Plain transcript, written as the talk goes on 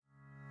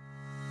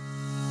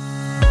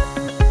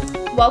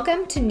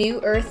Welcome to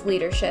New Earth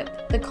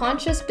Leadership, the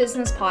Conscious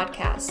Business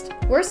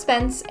Podcast. We're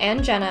Spence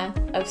and Jenna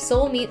of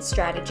Soul Meet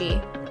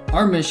Strategy.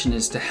 Our mission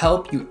is to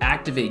help you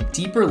activate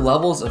deeper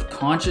levels of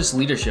conscious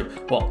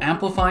leadership while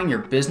amplifying your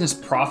business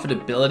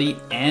profitability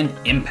and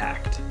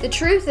impact. The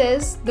truth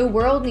is, the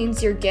world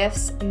needs your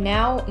gifts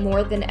now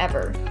more than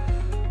ever.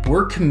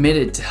 We're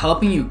committed to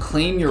helping you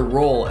claim your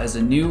role as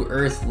a New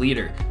Earth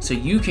leader so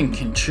you can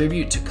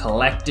contribute to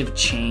collective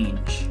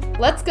change.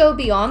 Let's go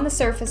beyond the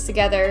surface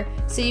together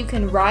so you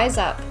can rise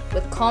up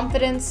with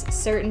confidence,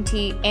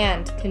 certainty,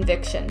 and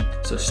conviction.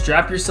 So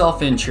strap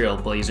yourself in,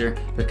 Trailblazer,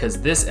 because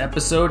this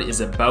episode is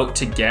about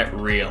to get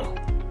real.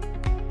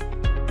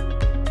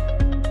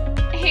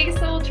 Hey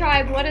Soul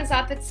Tribe, what is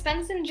up? It's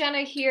Spence and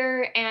Jenna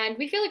here, and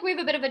we feel like we have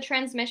a bit of a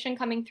transmission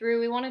coming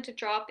through. We wanted to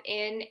drop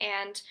in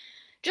and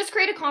just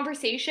create a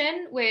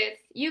conversation with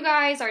you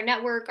guys, our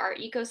network, our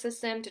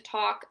ecosystem, to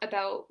talk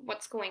about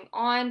what's going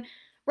on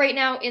right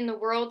now in the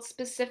world,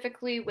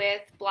 specifically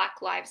with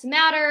Black Lives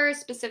Matter,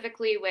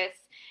 specifically with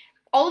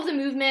all of the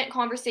movement,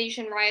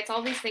 conversation, riots,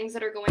 all these things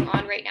that are going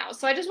on right now.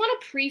 So I just want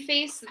to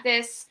preface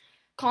this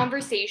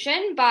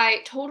conversation by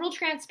total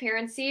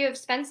transparency of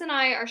Spence and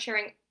I are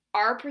sharing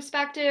our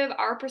perspective,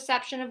 our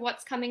perception of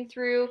what's coming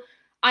through.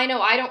 I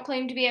know I don't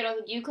claim to be, I don't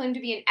think you claim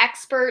to be an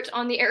expert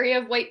on the area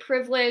of white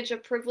privilege,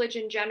 of privilege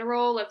in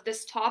general, of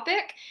this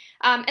topic.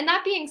 And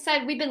that being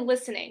said, we've been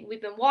listening,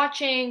 we've been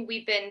watching,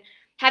 we've been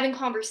having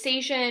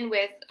conversation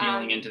with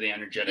Feeling into the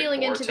energetic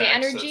vortex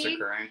that's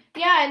occurring.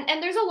 Yeah,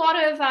 and there's a lot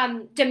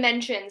of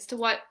dimensions to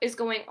what is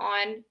going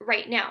on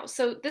right now.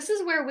 So this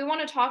is where we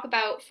want to talk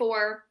about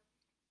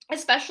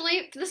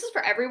especially, this is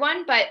for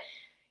everyone, but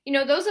you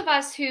know, those of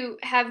us who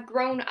have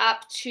grow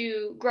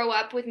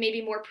up with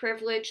maybe more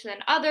privilege than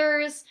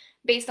others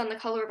based on the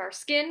color of our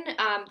skin,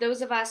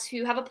 those of us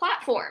who have a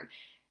platform,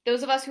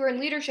 those of us who are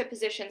in leadership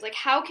positions, like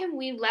how can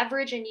we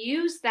leverage and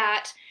use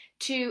that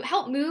to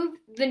help move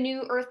the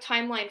New Earth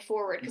timeline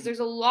forward? Because there's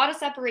a lot of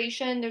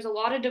separation, there's a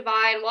lot of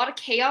divide, a lot of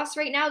chaos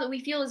right now that we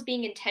feel is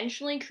being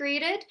intentionally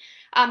created.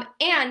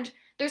 And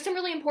there's some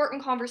really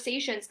important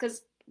conversations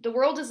because the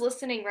world is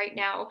listening right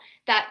now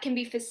that can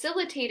be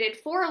facilitated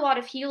for a lot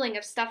of healing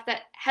of stuff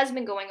that has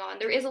been going on.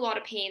 There is a lot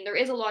of pain. There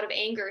is a lot of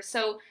anger.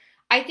 So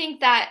I think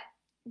that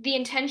the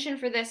intention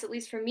for this, at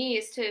least for me,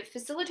 is to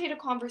facilitate a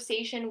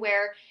conversation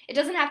where it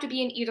doesn't have to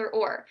be an either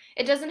or.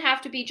 It doesn't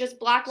have to be just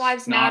Black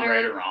Lives Matter,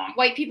 right or wrong.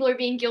 White people are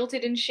being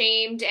guilted and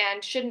shamed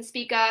and shouldn't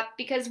speak up,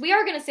 because we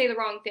are going to say the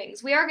wrong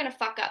things. We are going to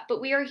fuck up, but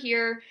we are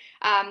here.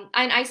 And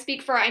I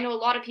speak for, I know a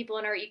lot of people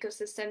in our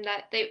ecosystem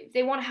that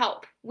they want to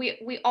help.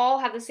 We all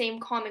have the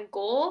same common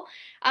goal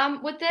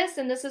with this,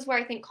 and this is where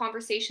I think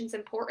conversation's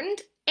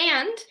important.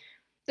 And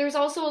there's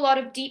also a lot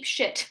of deep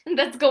shit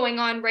that's going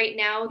on right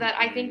now that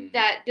I think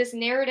that this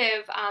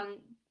narrative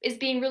is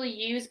being really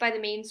used by the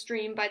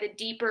mainstream, by the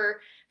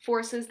deeper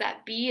forces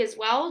that be as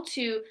well,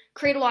 to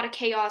create a lot of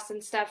chaos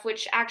and stuff,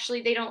 which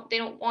actually they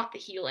don't want the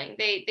healing.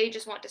 They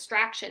just want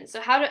distraction. So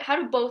how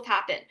do both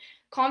happen?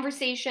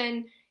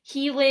 Conversation,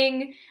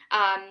 healing,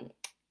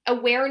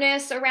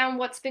 awareness around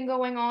what's been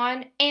going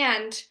on,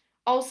 and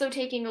also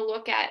taking a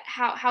look at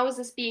how is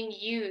this being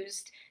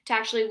used to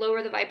actually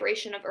lower the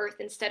vibration of Earth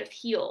instead of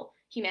heal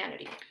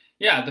humanity.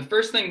 Yeah, the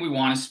first thing we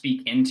want to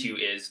speak into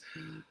is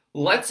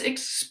let's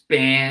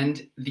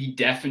expand the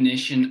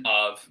definition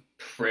of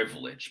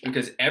privilege,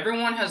 because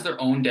everyone has their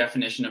own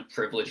definition of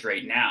privilege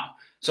right now.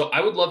 So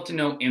I would love to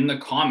know in the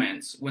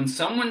comments, when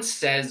someone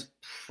says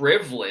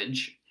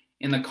privilege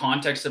in the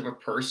context of a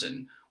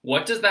person,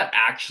 what does that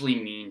actually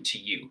mean to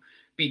you?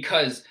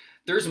 Because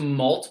there's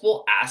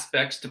multiple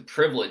aspects to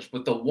privilege,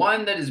 but the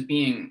one that is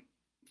being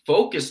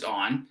focused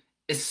on,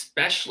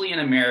 especially in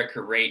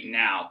America right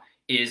now,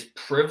 is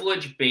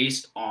privilege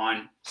based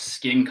on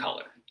skin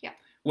color. Yeah.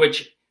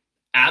 Which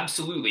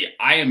absolutely,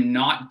 I am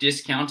not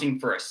discounting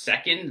for a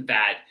second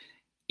that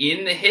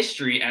in the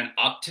history and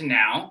up to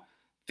now,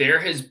 there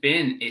has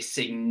been a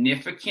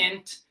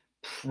significant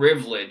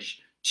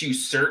privilege to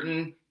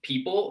certain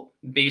people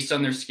based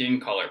on their skin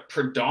color,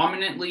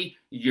 predominantly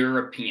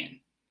European.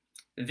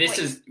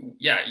 This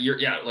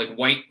like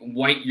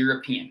white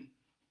European.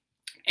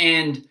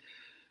 And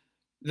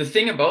the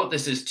thing about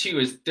this is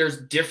there's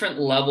different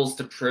levels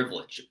to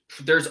privilege.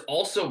 There's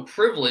also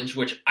privilege,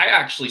 which I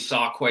actually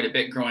saw quite a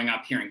bit growing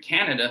up here in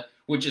Canada,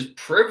 which is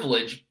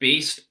privilege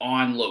based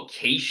on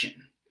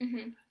location,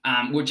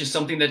 which is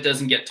something that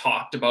doesn't get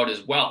talked about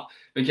as well.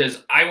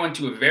 Because I went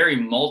to a very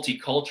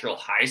multicultural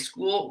high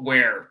school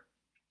where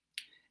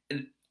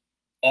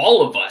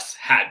all of us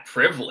had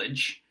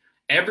privilege.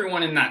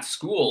 Everyone in that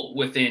school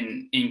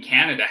in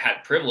Canada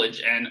had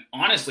privilege. And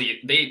honestly,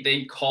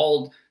 they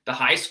called the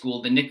high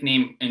school, the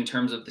nickname in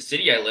terms of the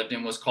city I lived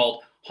in was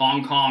called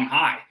Hong Kong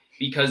High,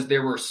 because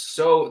there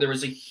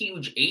was a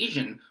huge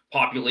Asian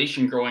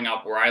population growing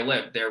up where I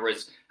lived. There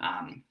was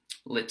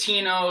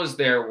Latinos,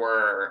 there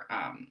were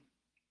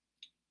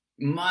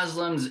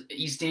Muslims,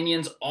 East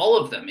Indians, all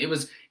of them. It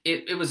was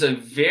a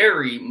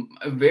very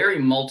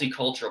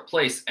multicultural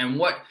place. And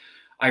what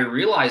I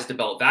realized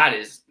about that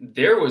is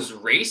there was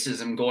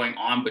racism going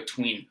on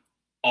between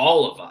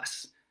all of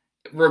us.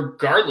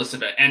 regardless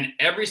of it. And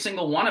every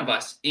single one of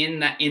us in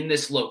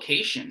this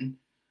location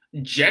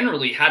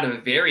generally had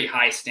a very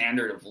high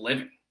standard of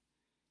living.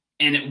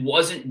 And it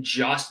wasn't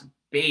just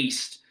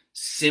based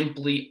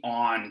simply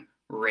on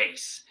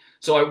race.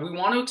 So we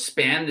want to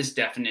expand this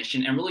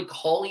definition and really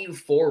call you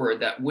forward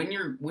that when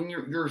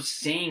you're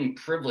saying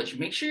privilege,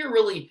 make sure you're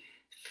really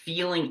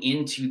feeling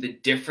into the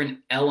different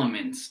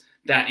elements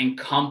that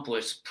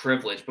encompass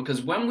privilege.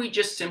 Because when we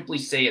just simply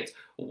say it's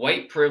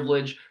white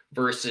privilege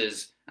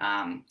versus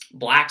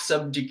black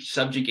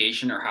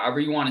subjugation, or however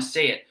you want to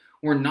say it,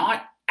 we're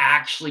not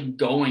actually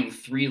going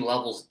 3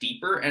 levels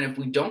deeper. And if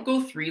we don't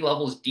go 3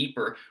 levels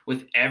deeper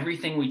with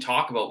everything we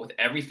talk about, with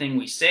everything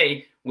we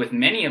say, with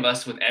many of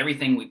us, with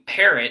everything we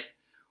parrot,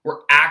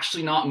 we're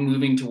actually not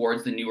moving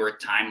towards the New Earth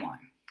timeline.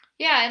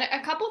 Yeah,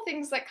 and a couple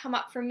things that come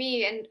up for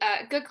me, and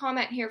a good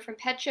comment here from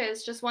Petra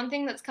is just one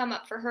thing that's come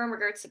up for her in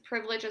regards to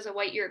privilege as a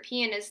white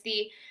European is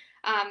the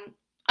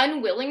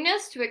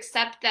unwillingness to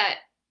accept that,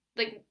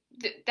 like,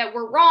 that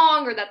we're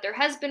wrong or that there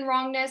has been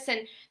wrongness.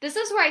 And this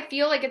is where I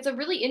feel like it's a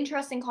really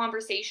interesting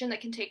conversation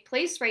that can take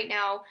place right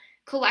now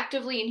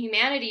collectively in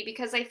humanity,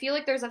 because I feel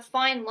like there's a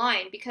fine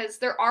line, because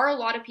there are a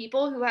lot of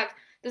people who have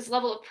this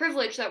level of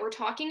privilege that we're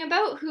talking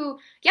about who,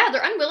 yeah,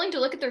 they're unwilling to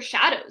look at their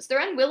shadows.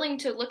 They're unwilling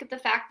to look at the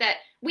fact that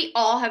we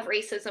all have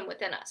racism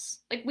within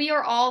us. Like, we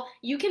are all,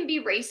 you can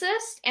be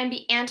racist and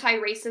be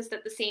anti-racist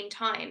at the same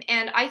time.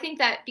 And I think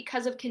that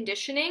because of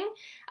conditioning,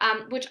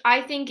 which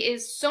I think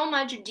is so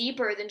much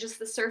deeper than just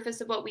the surface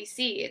of what we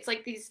see. It's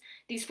like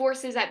these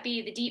forces that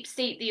be, the deep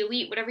state, the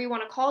elite, whatever you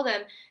want to call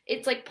them,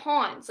 it's like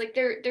pawns. Like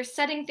they're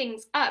setting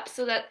things up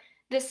so that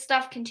this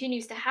stuff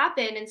continues to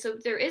happen. And so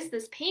there is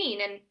this pain.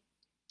 And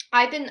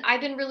I've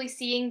been really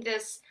seeing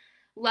this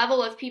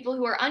level of people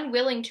who are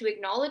unwilling to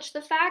acknowledge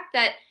the fact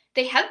that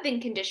they have been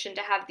conditioned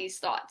to have these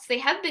thoughts. They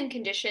have been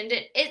conditioned.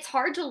 It's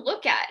hard to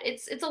look at.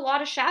 It's a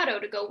lot of shadow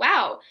to go,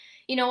 wow,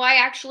 I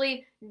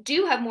actually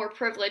do have more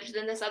privilege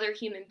than this other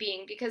human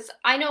being, because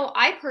I know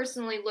I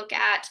personally look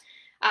at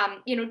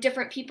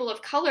different people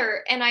of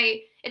color, and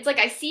it's like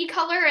I see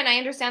color, and I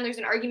understand there's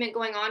an argument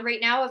going on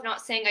right now of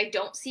not saying I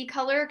don't see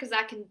color, because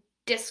that can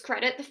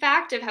discredit the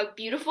fact of how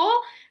beautiful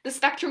the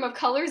spectrum of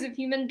colors of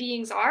human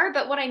beings are.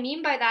 But what I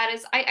mean by that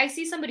is I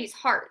see somebody's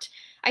heart.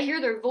 I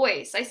hear their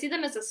voice. I see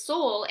them as a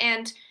soul,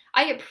 and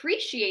I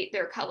appreciate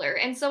their color.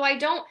 And so I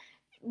don't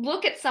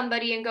look at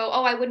somebody and go,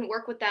 oh, I wouldn't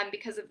work with them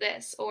because of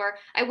this, or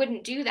I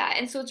wouldn't do that.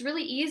 And so it's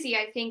really easy,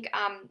 I think,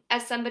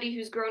 as somebody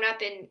who's grown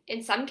up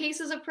in some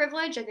cases of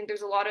privilege. I think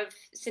there's a lot of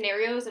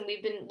scenarios, and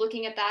we've been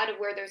looking at that, of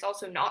where there's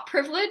also not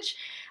privilege.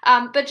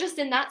 But just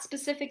in that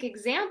specific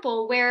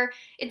example, where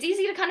it's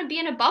easy to kind of be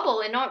in a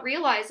bubble and not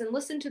realize and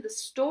listen to the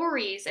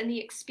stories and the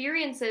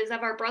experiences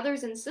of our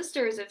brothers and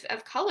sisters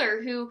of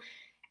color who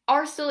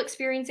are still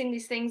experiencing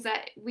these things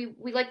that we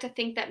like to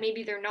think that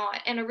maybe they're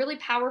not. And a really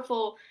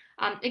powerful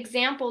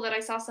example that I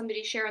saw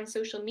somebody share on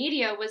social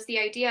media was the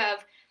idea of,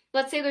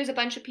 let's say there's a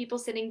bunch of people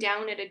sitting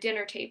down at a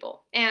dinner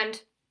table, and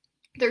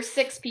there's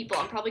 6 people.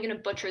 I'm probably going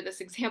to butcher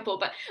this example,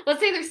 but let's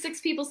say there's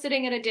 6 people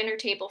sitting at a dinner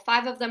table.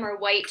 5 of them are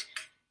white.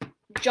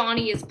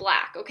 Johnny is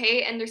black,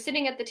 okay? And they're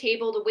sitting at the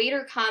table. The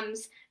waiter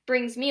comes,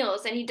 brings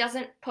meals, and he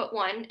doesn't put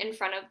one in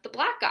front of the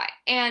black guy.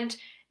 And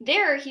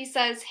there he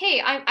says,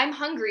 hey, I'm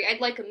hungry,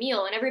 I'd like a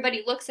meal. And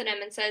everybody looks at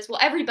him and says, well,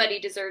 everybody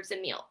deserves a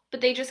meal.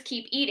 But they just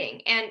keep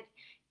eating, and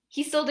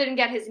he still didn't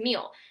get his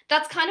meal.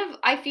 That's kind of,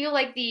 I feel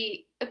like,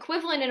 the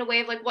equivalent in a way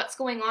of like what's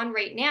going on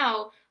right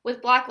now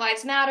with Black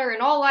Lives Matter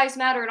and All Lives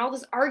Matter and all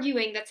this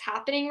arguing that's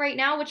happening right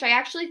now, which I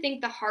actually think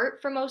the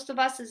heart for most of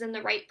us is in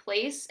the right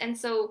place. And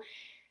so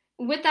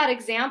with that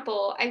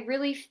example, I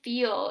really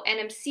feel and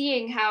am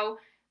seeing how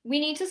we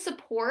need to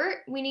support,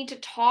 we need to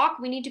talk,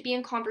 we need to be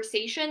in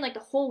conversation, like the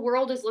whole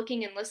world is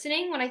looking and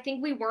listening, when I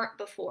think we weren't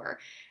before.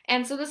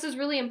 And so this is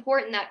really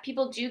important, that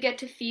people do get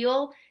to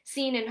feel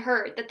seen and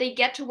heard, that they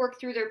get to work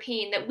through their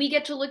pain, that we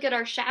get to look at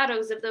our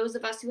shadows of those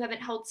of us who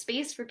haven't held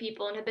space for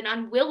people and have been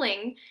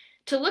unwilling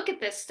to look at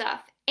this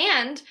stuff.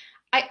 And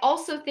I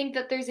also think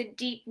that there's a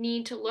deep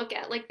need to look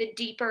at like the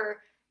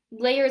deeper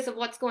layers of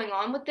what's going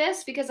on with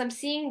this, because I'm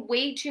seeing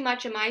way too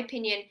much, in my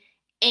opinion,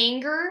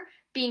 anger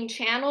being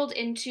channeled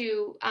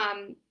into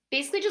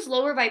basically just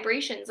lower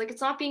vibrations. Like,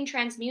 it's not being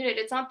transmuted.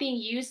 It's not being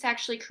used to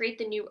actually create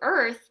the new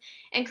earth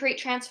and create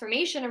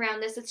transformation around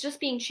this. It's just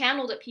being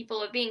channeled at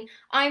people of being,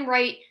 I'm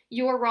right,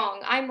 you're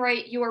wrong. I'm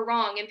right, you're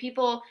wrong. And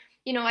people,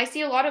 I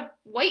see a lot of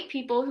white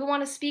people who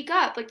want to speak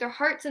up. Like, their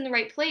heart's in the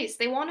right place.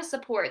 They want to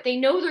support. They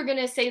know they're going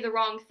to say the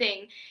wrong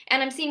thing.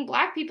 And I'm seeing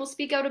black people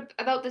speak out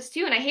about this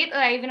too. And I hate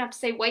that I even have to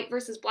say white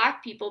versus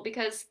black people,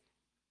 because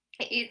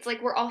it's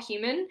like we're all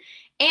human.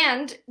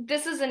 And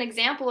this is an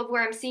example of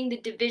where I'm seeing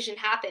the division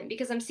happen,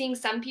 because I'm seeing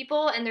some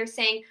people and they're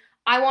saying,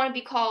 I want to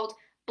be called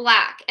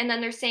black. And then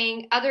they're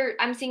saying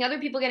I'm seeing other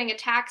people getting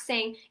attacked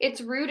saying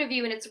it's rude of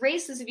you and it's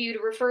racist of you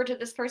to refer to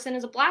this person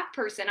as a black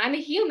person. I'm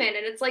a human.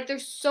 And it's like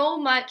there's so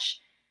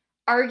much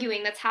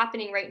arguing that's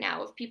happening right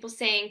now of people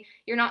saying,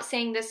 you're not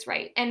saying this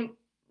right. And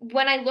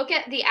when I look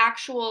at the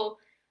actual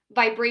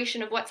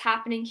vibration of what's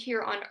happening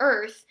here on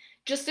Earth,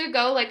 just to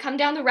go like come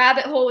down the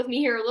rabbit hole with me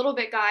here a little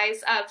bit,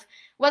 guys, of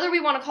whether we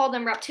want to call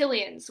them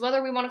reptilians,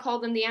 whether we want to call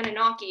them the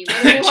Anunnaki,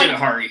 whether we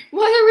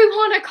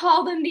want to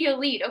call them the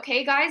elite,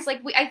 okay, guys?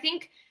 Like, I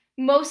think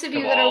most of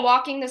you that are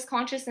walking this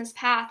consciousness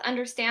path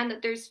understand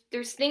that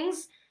there's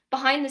things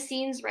behind the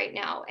scenes right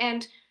now,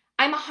 and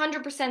I'm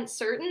 100%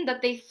 certain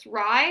that they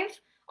thrive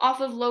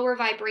off of lower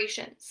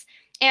vibrations.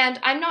 And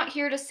I'm not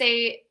here to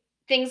say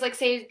things like,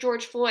 say,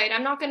 George Floyd.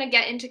 I'm not going to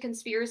get into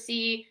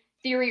conspiracy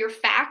theory or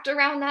fact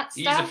around that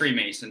stuff. He's a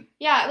Freemason.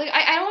 Yeah, like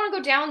I don't want to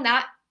go down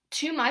that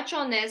too much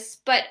on this,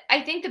 but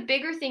I think the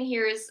bigger thing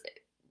here is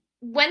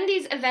when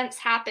these events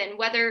happen,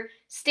 whether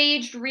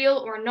staged, real,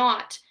 or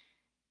not,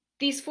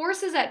 these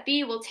forces at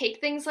B will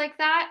take things like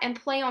that and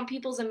play on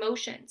people's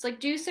emotions. Like,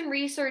 do some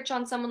research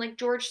on someone like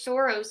George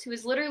Soros, who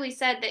has literally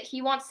said that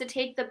he wants to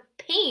take the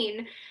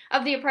pain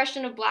of the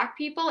oppression of Black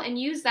people and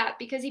use that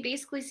because he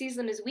basically sees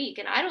them as weak.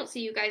 And I don't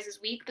see you guys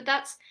as weak, but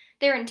that's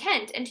their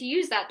intent. And to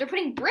use that, they're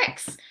putting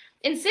bricks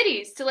in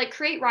cities to like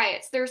create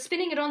riots. They're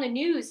spinning it on the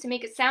news to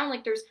make it sound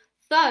like there's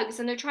thugs,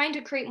 and they're trying to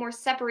create more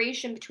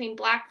separation between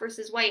Black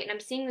versus white. And I'm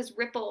seeing this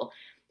ripple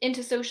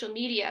into social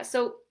media.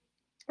 So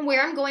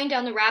where I'm going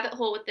down the rabbit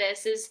hole with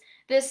this is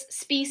this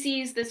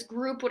species, this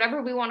group,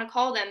 whatever we want to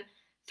call them,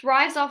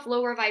 thrives off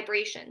lower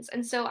vibrations.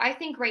 And so I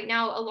think right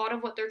now a lot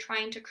of what they're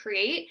trying to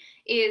create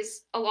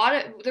is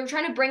they're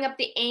trying to bring up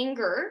the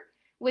anger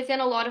within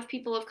a lot of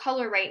people of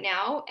color right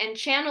now and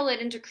channel it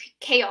into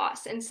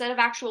chaos instead of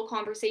actual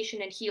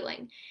conversation and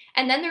healing.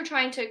 And then they're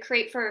trying to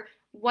create for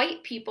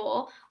white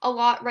people a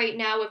lot right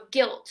now of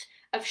guilt,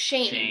 of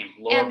shame.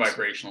 Lower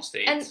vibrational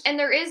states. And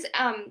there is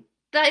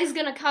that is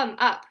going to come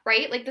up,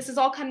 right? Like, this is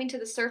all coming to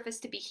the surface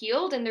to be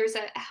healed, and there's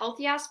a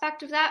healthy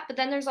aspect of that, but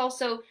then there's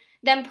also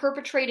them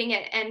perpetrating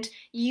it and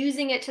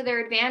using it to their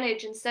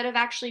advantage instead of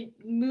actually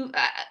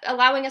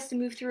allowing us to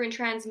move through and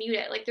transmute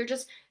it. Like, they're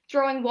just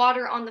throwing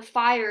water on the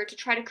fire to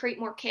try to create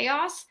more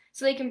chaos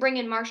so they can bring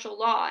in martial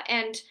law.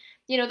 And,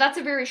 you know, that's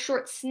a very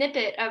short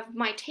snippet of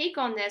my take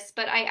on this,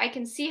 but I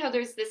can see how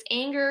there's this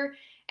anger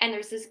and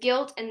there's this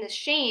guilt and this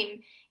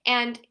shame,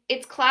 and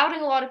it's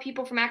clouding a lot of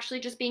people from actually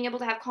just being able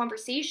to have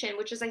conversation,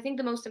 which is, I think,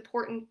 the most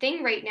important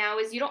thing right now.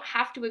 Is you don't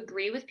have to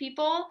agree with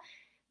people,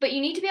 but you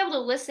need to be able to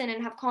listen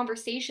and have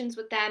conversations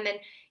with them and,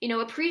 you know,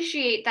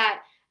 appreciate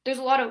that there's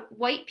a lot of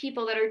white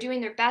people that are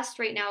doing their best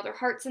right now. Their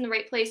heart's in the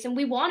right place, and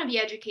we want to be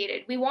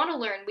educated. We want to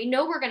learn. We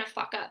know we're going to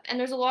fuck up. And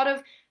there's a lot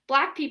of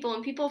Black people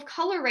and people of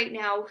color right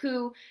now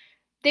who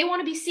they want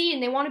to be seen.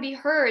 They want to be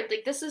heard.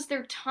 Like, this is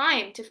their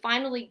time to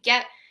finally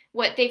get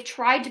what they've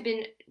tried to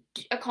been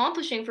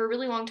accomplishing for a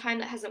really long time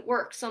that hasn't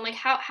worked. So I'm like,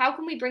 how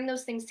can we bring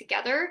those things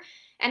together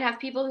and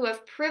have people who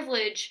have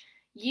privilege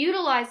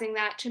utilizing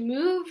that to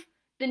move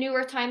the New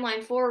Earth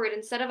timeline forward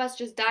instead of us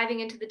just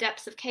diving into the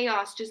depths of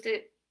chaos just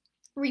to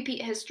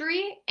repeat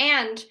history,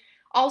 and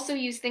also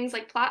use things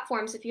like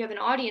platforms if you have an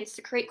audience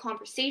to create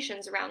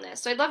conversations around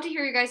this. So I'd love to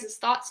hear your guys'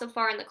 thoughts so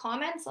far in the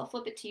comments. I'll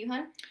flip it to you,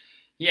 hun.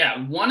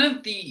 Yeah, one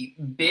of the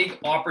big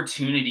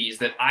opportunities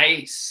that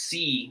I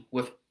see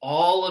with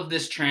all of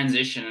this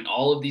transition and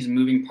all of these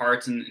moving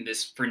parts and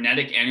this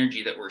frenetic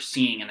energy that we're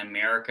seeing in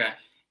America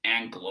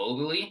and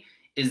globally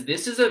is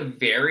this is a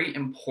very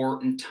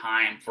important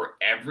time for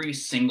every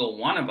single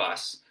one of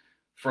us,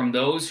 from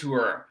those who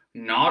are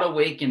not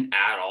awakened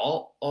at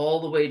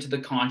all the way to the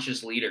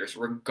conscious leaders,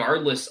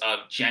 regardless of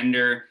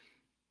gender,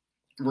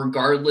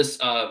 regardless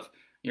of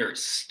your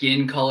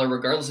skin color,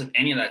 regardless of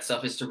any of that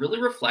stuff, is to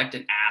really reflect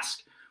and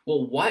ask,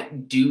 well,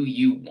 what do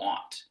you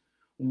want?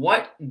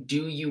 What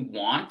do you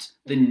want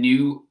the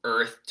new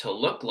Earth to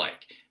look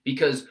like?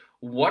 Because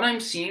what I'm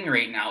seeing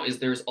right now is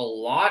there's a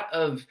lot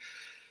of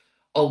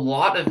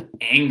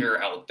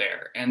anger out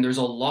there, and there's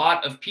a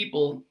lot of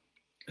people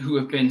who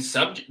have been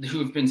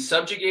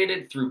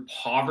subjugated through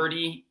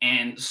poverty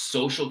and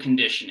social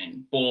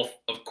conditioning. Both,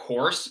 of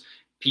course,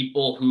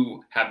 people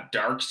who have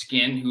dark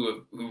skin,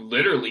 who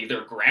literally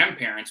their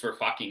grandparents were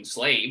fucking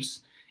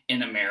slaves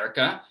in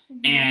America,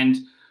 and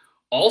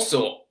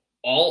also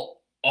all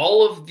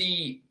of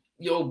the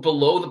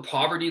below the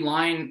poverty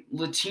line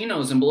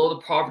Latinos and below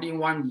the poverty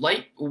line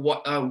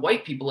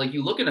white people. Like,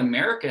 you look at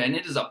America and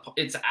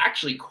it's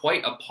actually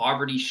quite a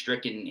poverty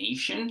stricken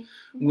nation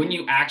when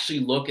you actually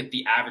look at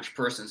the average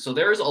person. So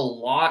there's a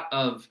lot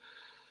of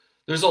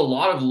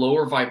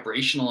lower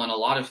vibrational and a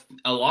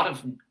lot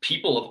of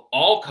people of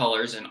all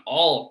colors and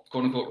all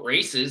quote unquote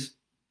races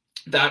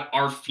that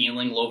are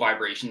feeling low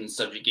vibration and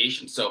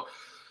subjugation. So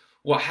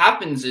what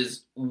happens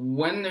is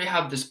when they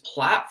have this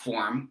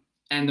platform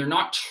and they're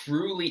not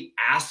truly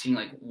asking,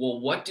 like, well,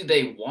 what do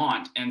they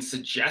want, and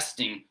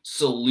suggesting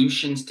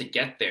solutions to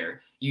get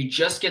there, you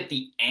just get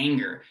the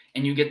anger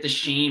and you get the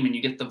shame and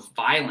you get the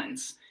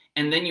violence.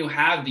 And then you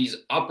have these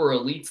upper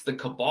elites, the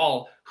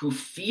cabal, who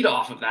feed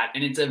off of that.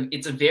 And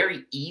it's a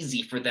very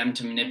easy for them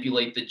to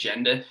manipulate the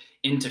agenda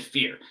into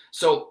fear.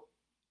 So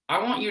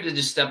I want you to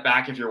just step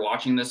back, if you're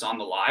watching this on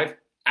the live,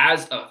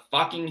 as a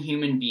fucking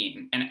human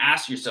being, and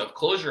ask yourself,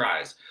 close your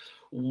eyes,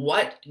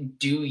 what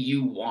do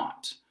you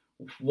want?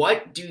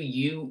 what do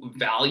you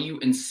value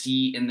and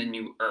see in the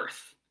new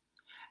earth?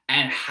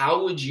 And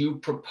how would you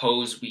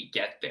propose we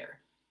get there?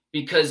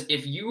 Because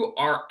if you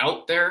are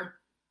out there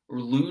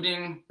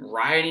looting,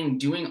 rioting,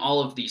 doing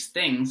all of these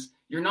things,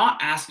 you're not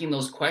asking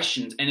those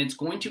questions, and it's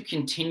going to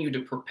continue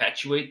to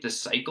perpetuate the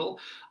cycle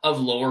of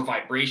lower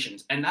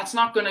vibrations. And that's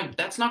not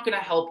gonna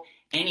help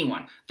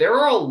anyone. There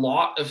are a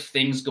lot of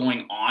things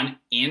going on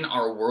in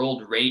our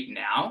world right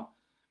now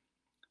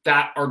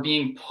that are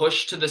being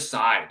pushed to the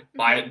side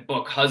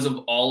because of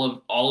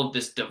all of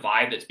this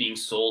divide that's being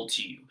sold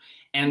to you.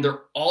 And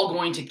they're all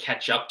going to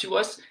catch up to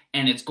us,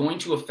 and it's going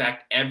to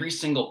affect every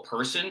single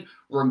person,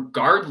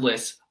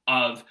 regardless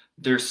of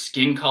their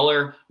skin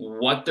color,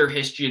 what their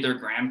history of their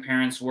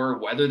grandparents were,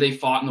 whether they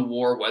fought in the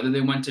war, whether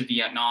they went to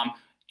Vietnam,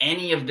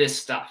 any of this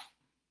stuff.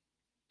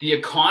 The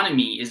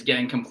economy is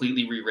getting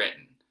completely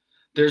rewritten.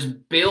 There's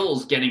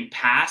bills getting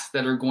passed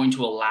that are going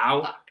to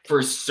allow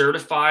for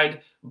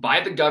certified by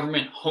the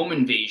government home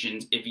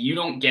invasions if you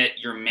don't get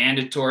your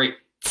mandatory.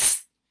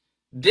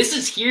 This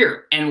is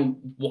here. And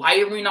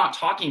why are we not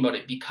talking about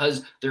it?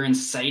 Because they're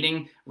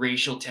inciting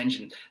racial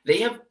tension. They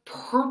have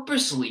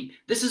purposely,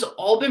 this has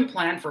all been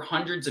planned for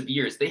hundreds of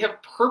years. They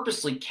have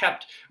purposely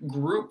kept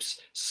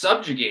groups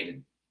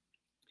subjugated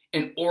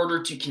in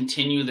order to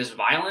continue this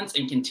violence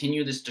and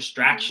continue this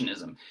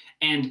distractionism.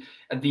 And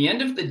at the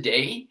end of the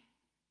day,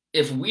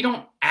 if we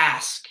don't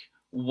ask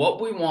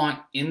what we want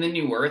in the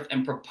new earth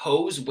and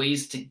propose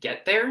ways to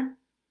get there,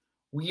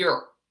 we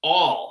are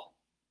all,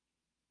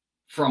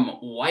 from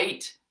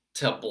white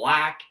to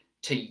black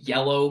to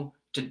yellow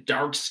to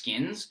dark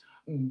skins,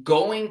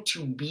 going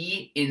to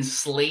be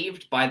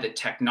enslaved by the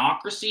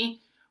technocracy,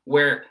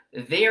 where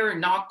they are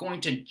not going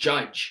to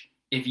judge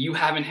if you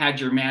haven't had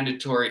your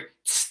mandatory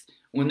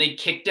when they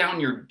kick down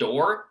your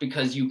door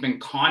because you've been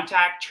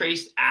contact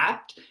traced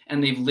apt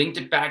and they've linked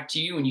it back to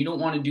you and you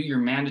don't want to do your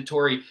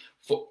mandatory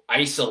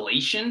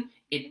isolation.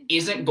 It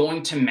isn't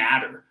going to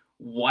matter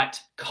what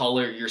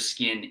color your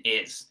skin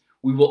is.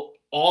 We will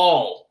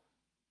all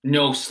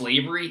know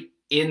slavery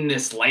in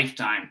this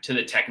lifetime to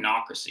the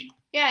technocracy.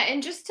 Yeah,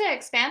 and just to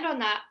expand on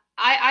that,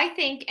 I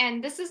think,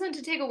 and this isn't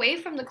to take away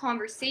from the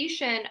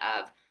conversation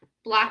of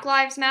Black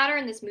Lives Matter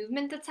and this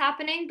movement that's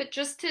happening, but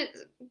just to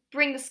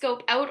bring the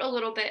scope out a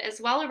little bit as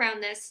well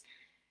around this,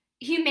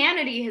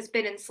 humanity has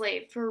been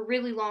enslaved for a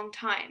really long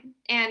time,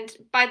 and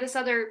by this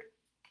other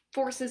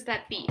forces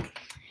that be.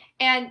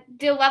 And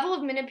the level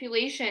of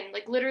manipulation,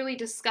 like, literally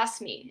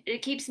disgusts me.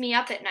 It keeps me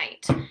up at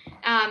night.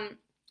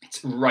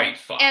 It's right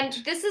fucked. And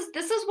this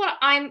is what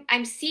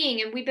I'm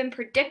seeing, and we've been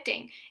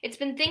predicting. It's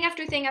been thing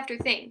after thing after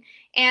thing.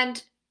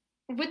 And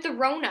with the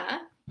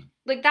Rona,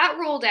 like, that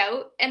rolled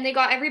out, and they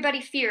got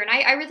everybody fear. And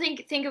I really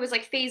think it was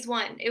like phase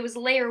 1. It was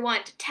layer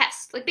 1 to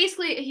test. Like,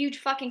 basically a huge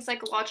fucking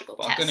psychological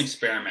test. Fucking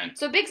experiment.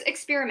 So, big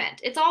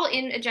experiment. It's all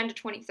in Agenda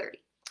 2030.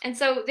 And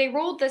so they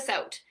rolled this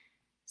out.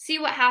 See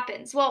what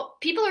happens. Well,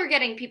 people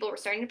were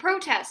starting to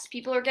protest.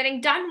 People are getting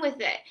done with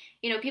it.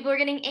 You know, people are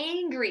getting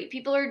angry.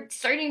 People are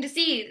starting to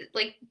see,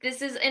 like,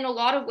 this is in a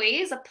lot of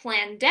ways a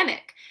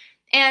pandemic.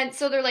 And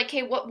so they're like,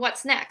 hey,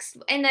 what's next?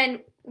 And then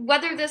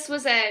whether this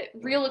was a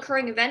real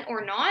occurring event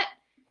or not,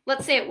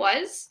 let's say it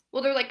was,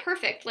 well, they're like,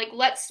 perfect. Like,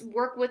 let's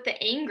work with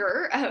the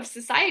anger of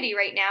society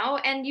right now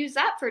and use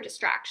that for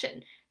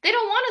distraction. They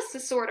don't want us to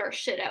sort our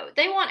shit out.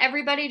 They want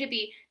everybody to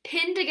be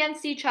pinned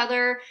against each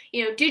other.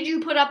 You know, did you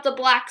put up the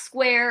black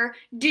square?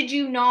 Did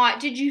you not?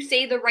 Did you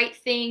say the right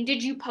thing?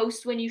 Did you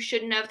post when you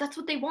shouldn't have? That's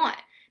what they want.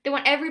 They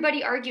want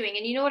everybody arguing.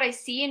 And you know what I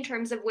see in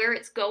terms of where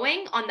it's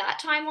going on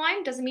that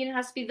timeline? Doesn't mean it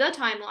has to be the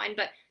timeline,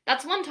 but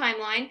that's one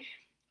timeline.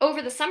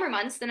 Over the summer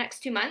months, the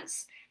next 2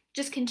 months,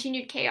 just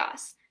continued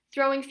chaos.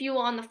 Throwing fuel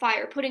on the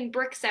fire, putting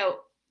bricks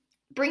out,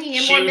 bringing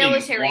in more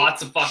military,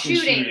 lots of fucking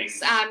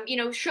shootings. You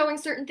know, showing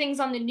certain things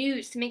on the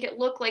news to make it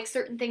look like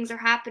certain things are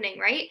happening,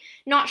 right?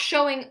 Not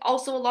showing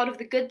also a lot of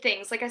the good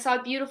things. Like, I saw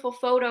a beautiful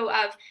photo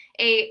of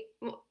a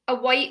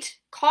white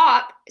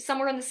cop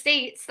somewhere in the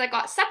States that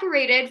got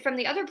separated from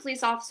the other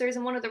police officers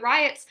in one of the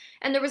riots,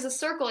 and there was a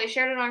circle, I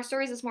shared it on our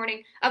stories this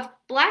morning, of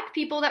black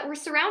people that were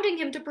surrounding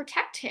him to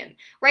protect him,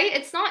 right?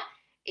 It's not...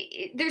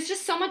 There's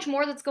just so much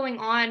more that's going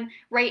on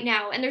right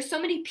now, and there's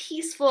so many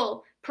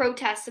peaceful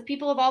protests of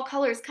people of all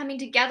colors coming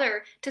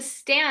together to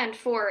stand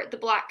for the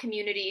black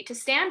community, to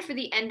stand for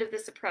the end of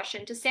this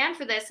oppression, to stand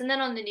for this. And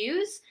then on the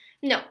news,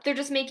 no, they're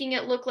just making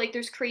it look like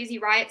there's crazy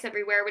riots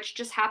everywhere, which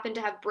just happen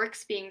to have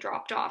bricks being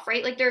dropped off,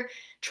 right? Like, they're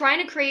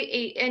trying to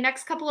create a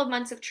next couple of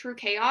months of true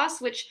chaos,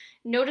 which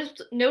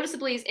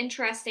noticeably is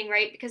interesting,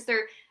 right? Because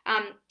they're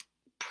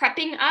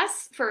prepping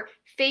us for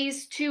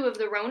phase 2 of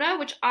the Rona,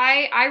 which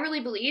I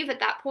really believe at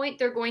that point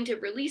they're going to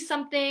release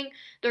something,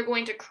 they're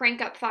going to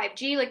crank up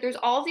 5G, like, there's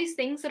all these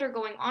things that are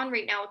going on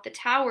right now with the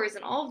towers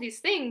and all of these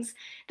things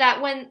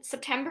that when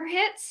September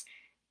hits,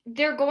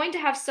 they're going to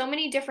have so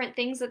many different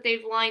things that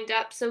they've lined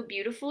up so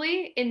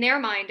beautifully, in their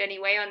mind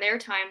anyway, on their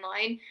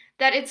timeline,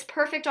 that it's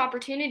perfect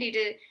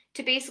opportunity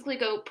to basically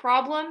go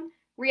problem,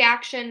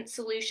 reaction,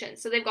 solution.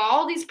 So they've got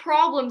all these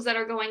problems that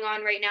are going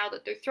on right now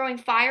that they're throwing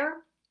fire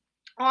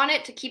on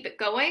it to keep it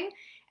going,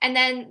 And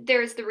then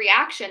there's the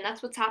reaction.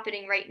 That's what's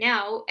happening right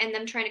now. And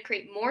them trying to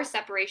create more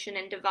separation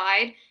and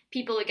divide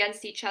people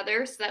against each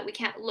other so that we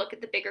can't look at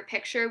the bigger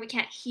picture. We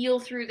can't heal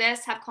through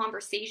this, have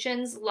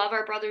conversations, love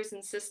our brothers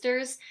and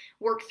sisters,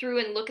 work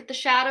through and look at the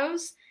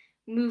shadows,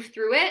 move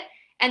through it.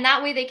 And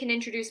that way they can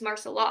introduce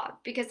martial law,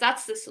 because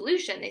that's the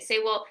solution. They say,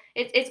 well,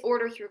 it's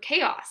order through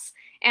chaos.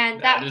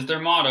 And that is their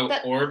motto,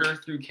 order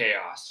through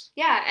chaos.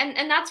 Yeah,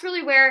 and that's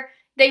really where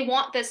they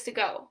want this to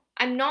go.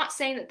 I'm not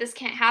saying that this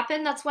can't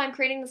happen. That's why I'm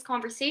creating this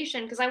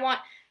conversation, because I want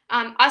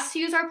us to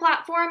use our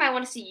platform. I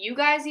want to see you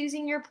guys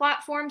using your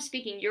platform,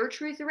 speaking your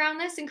truth around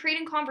this and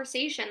creating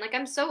conversation. Like,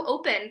 I'm so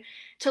open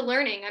to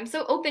learning. I'm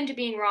so open to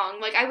being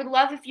wrong. Like, I would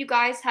love if you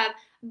guys have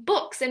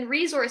books and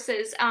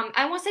resources.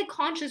 I want to say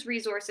conscious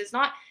resources,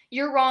 not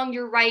you're wrong,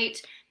 you're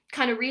right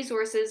kind of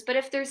resources, but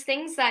if there's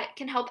things that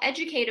can help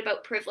educate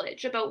about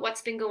privilege, about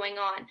what's been going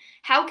on,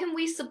 how can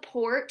we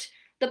support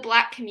the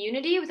Black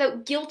community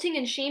without guilting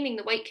and shaming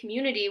the white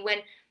community when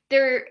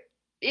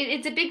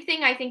it's a big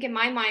thing, I think, in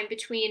my mind,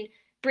 between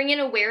bringing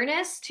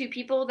awareness to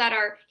people that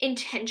are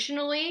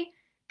intentionally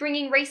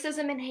bringing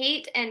racism and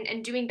hate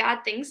and doing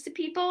bad things to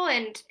people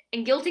and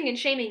guilting and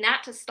shaming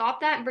that to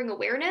stop that and bring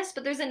awareness.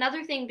 But there's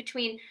another thing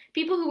between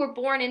people who were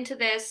born into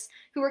this,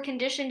 who were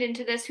conditioned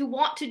into this, who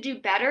want to do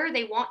better,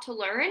 they want to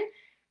learn.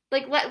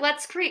 Like,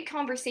 let's create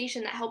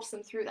conversation that helps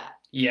them through that.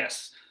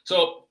 Yes.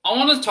 So I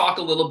want to talk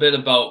a little bit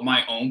about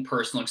my own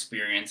personal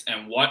experience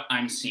and what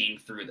I'm seeing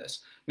through this.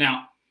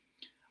 Now,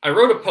 I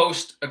wrote a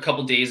post a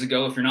couple days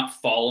ago. If you're not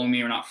following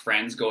me or not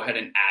friends, go ahead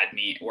and add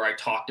me, where I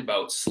talked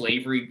about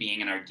slavery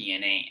being in our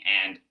DNA.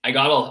 And I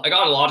got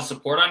a lot of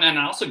support on it, and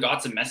I also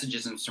got some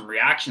messages and some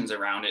reactions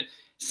around it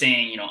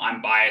saying, you know,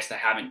 I'm biased, I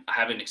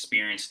haven't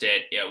experienced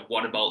it.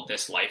 What about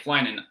this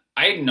lifeline? And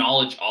I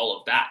acknowledge all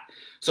of that.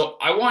 So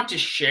I want to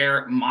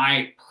share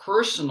my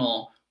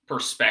personal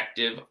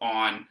perspective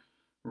on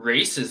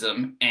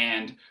racism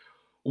and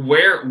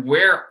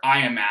where I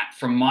am at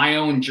from my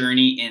own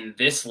journey in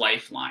this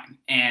lifeline.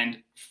 And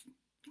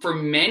for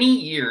many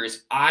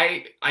years,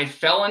 I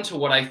fell into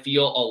what I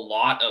feel a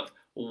lot of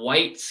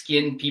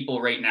white-skinned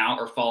people right now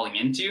are falling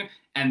into,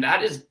 and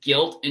that is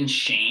guilt and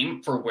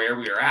shame for where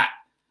we are at.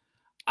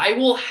 I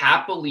will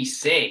happily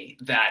say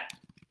that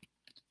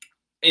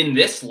in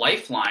this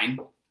lifeline,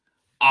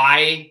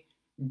 I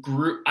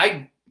grew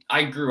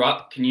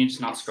up. Can you just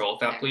not scroll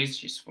with that, please?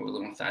 She's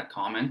fooling with that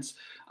comments.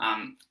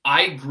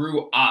 I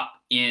grew up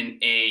in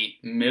a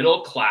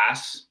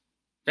middle-class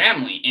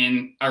family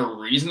in a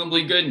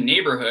reasonably good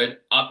neighborhood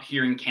up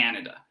here in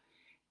Canada.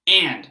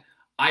 And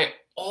I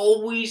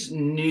always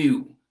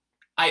knew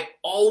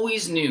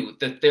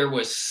that there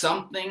was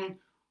something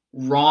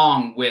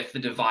wrong with the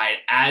divide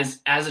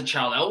as a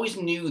child. I always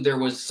knew there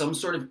was some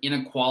sort of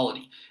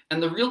inequality.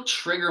 And the real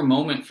trigger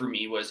moment for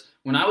me was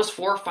when I was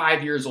 4 or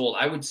 5 years old.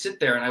 I would sit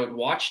there and I would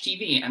watch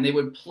TV, and they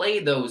would play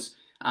those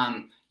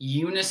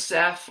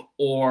UNICEF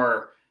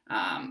or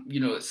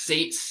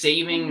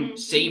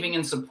saving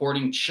and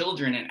supporting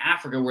children in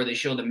Africa, where they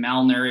show the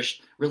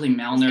really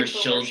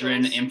malnourished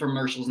children,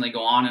 infomercials, and they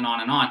go on and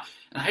on and on.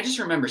 And I just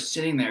remember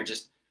sitting there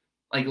just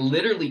like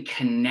literally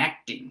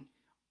connecting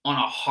on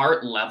a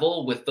heart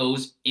level with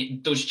those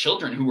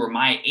children who were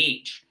my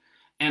age.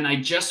 And I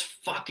just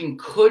fucking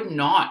could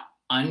not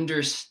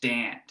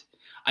understand.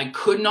 I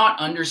could not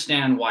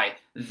understand why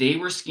they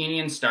were skinny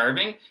and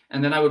starving,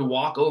 and then I would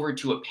walk over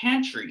to a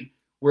pantry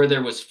where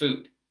there was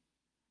food.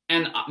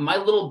 And my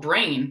little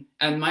brain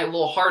and my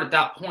little heart at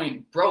that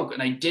point broke,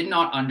 and I did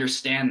not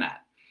understand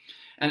that.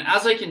 And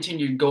as I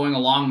continued going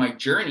along my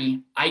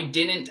journey, I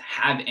didn't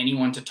have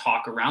anyone to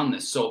talk around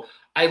this. So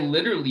I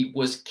literally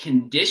was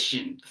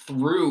conditioned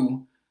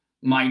through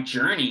my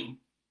journey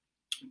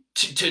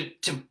to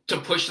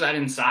push that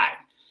inside.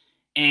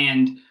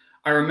 And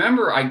I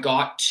remember I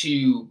got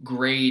to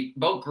grade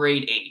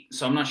 8.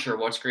 So I'm not sure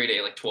what's grade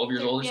 8, like 12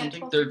 years old or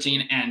something,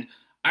 13. And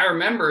I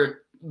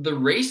remember the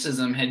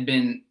racism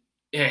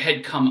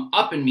had come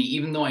up in me,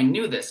 even though I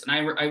knew this. And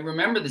I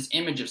remember this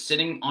image of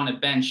sitting on a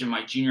bench in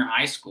my junior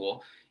high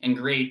school in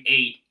grade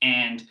 8,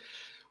 and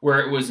where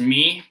it was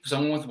me,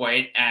 someone with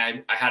white,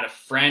 and I had a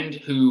friend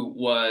who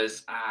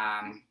was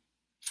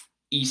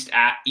East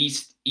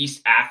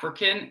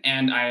African,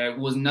 and I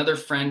was another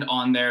friend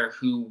on there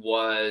who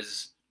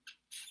was,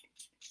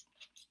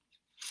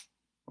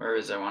 where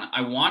is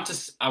I want to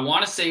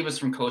say it was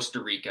from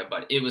Costa Rica,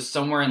 but it was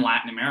somewhere in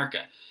Latin America.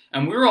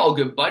 And we were all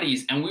good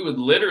buddies, and we would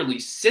literally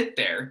sit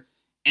there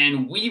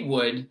and we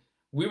would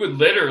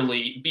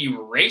literally be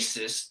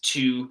racist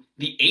to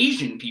the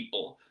Asian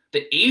people,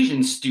 the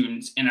Asian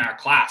students in our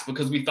class,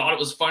 because we thought it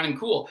was fun and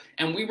cool.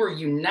 And we were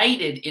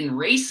united in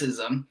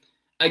racism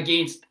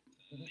against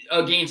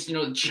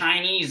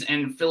Chinese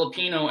and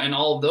Filipino and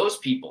all of those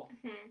people.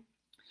 Mm-hmm.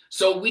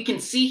 So we can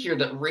see here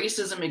that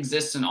racism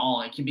exists in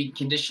all, and it can be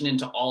conditioned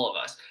into all of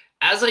us.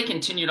 As I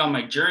continued on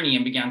my journey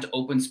and began to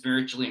open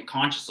spiritually and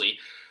consciously,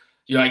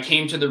 I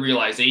came to the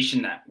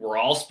realization that we're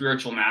all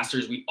spiritual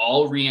masters. We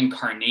all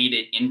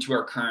reincarnated into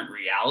our current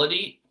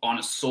reality on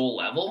a soul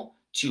level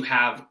to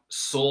have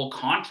soul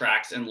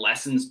contracts and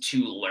lessons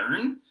to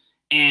learn.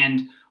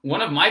 And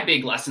one of my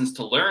big lessons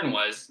to learn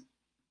was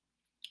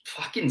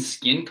fucking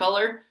skin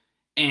color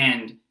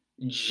and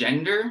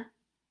gender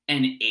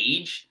and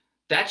age.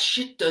 That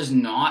shit does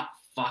not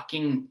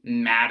fucking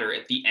matter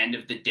at the end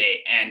of the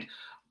day. And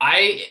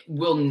I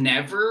will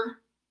never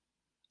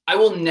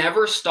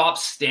stop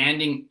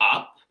standing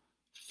up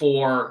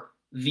for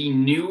the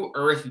new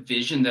earth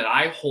vision that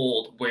I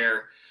hold,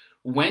 where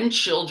when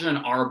children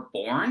are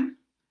born,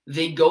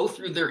 they go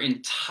through their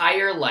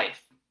entire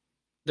life,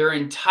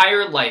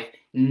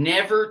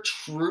 never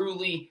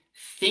truly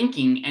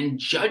thinking and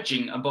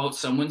judging about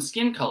someone's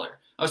skin color.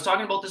 I was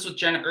talking about this with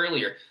Jenna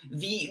earlier.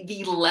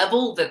 The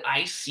level that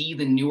I see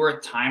the New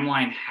Earth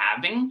timeline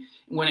having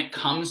when it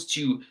comes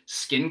to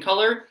skin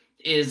color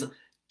is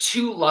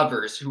two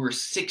lovers who are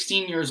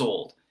 16 years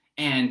old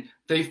and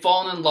they've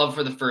fallen in love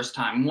for the first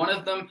time. One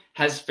of them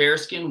has fair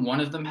skin, one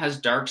of them has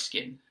dark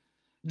skin.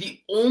 The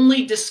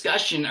only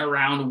discussion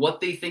around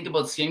what they think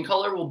about skin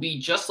color will be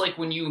just like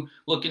when you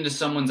look into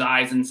someone's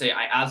eyes and say,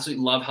 I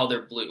absolutely love how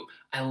they're blue.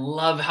 I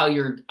love how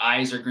your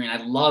eyes are green. I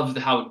love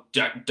how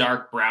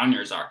dark brown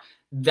yours are.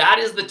 That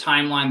is the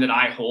timeline that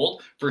I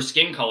hold for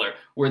skin color,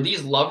 where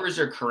these lovers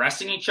are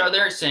caressing each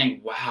other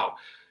saying, wow,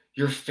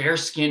 your fair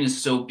skin is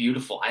so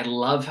beautiful. I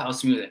love how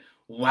smooth it is.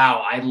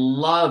 Wow, I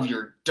love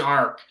your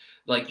dark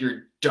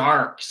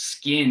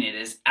skin. It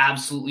is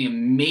absolutely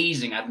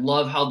amazing. I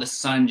love how the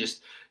sun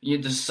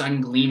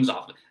gleams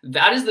off it.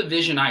 That is the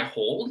vision I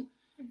hold,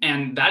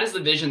 and that is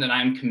the vision that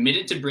I'm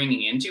committed to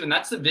bringing into, and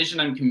that's the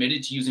vision I'm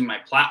committed to using my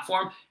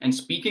platform and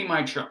speaking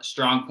my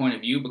strong point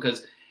of view,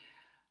 because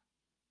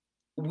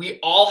we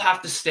all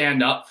have to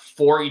stand up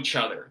for each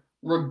other,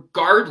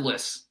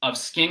 regardless of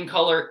skin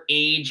color,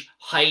 age,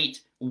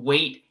 height,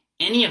 weight,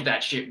 any of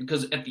that shit,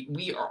 because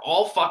we are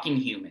all fucking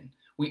human.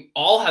 We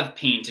all have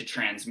pain to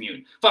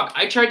transmute. Fuck,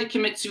 I tried to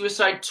commit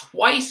suicide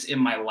twice in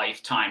my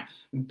lifetime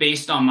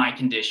based on my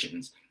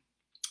conditions.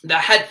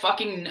 That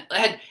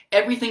had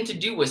everything to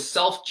do with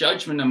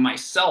self-judgment of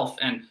myself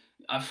and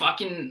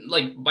fucking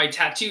like my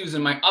tattoos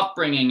and my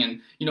upbringing and,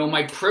 you know,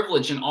 my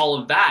privilege and all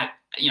of that.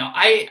 You know,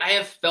 I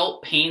have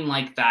felt pain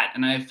like that,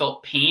 and I have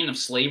felt pain of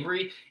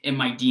slavery in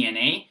my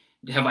DNA.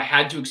 Have I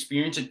had to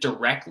experience it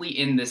directly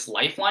in this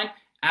lifeline?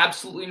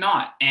 Absolutely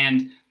not.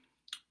 And,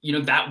 you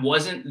know, that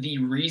wasn't the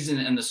reason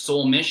and the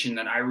sole mission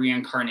that I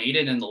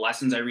reincarnated and the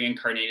lessons I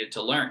reincarnated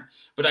to learn.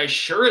 But I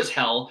sure as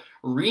hell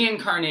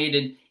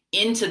reincarnated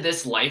into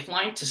this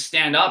lifeline to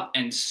stand up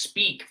and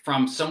speak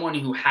from someone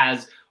who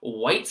has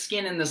white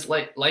skin in this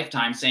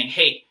lifetime, saying,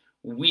 hey,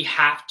 we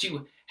have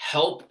to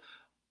help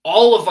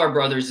all of our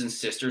brothers and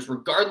sisters,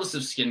 regardless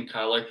of skin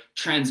color,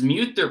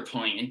 transmute their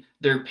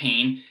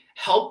pain,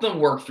 help them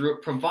work through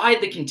it,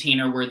 provide the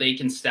container where they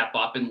can step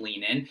up and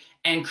lean in,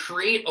 and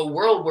create a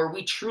world where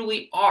we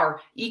truly are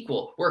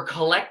equal, where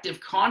collective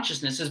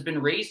consciousness has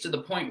been raised to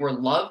the point where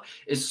love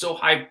is so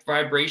high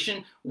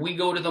vibration. We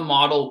go to the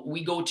model,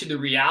 we go to the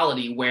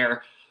reality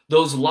where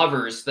those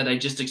lovers that I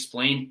just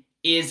explained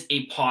is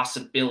a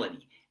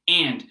possibility.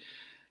 And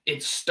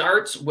it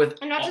starts with,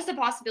 and not just a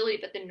possibility,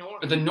 but the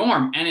norm. The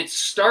norm. And it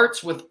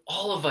starts with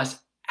all of us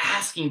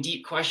asking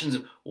deep questions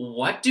of,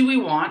 what do we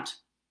want?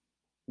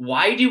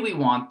 Why do we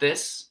want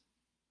this?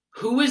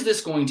 Who is this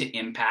going to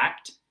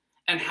impact?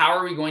 And how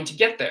are we going to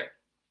get there?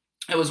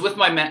 I was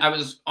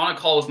on a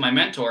call with my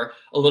mentor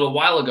a little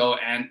while ago,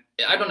 and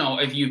I don't know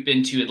if you've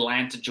been to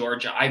Atlanta,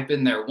 Georgia. I've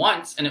been there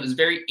once, and it was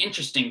very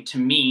interesting to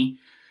me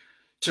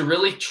to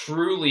really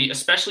truly,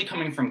 especially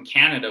coming from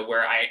Canada,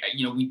 where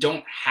we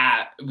don't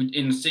have,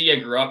 in the city I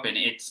grew up in,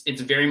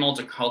 it's very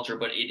multicultural,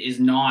 but it is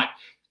not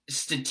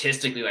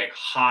statistically like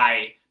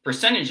high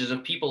percentages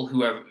of people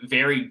who have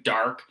very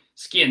dark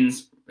skin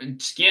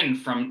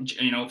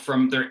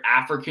from their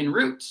African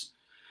roots.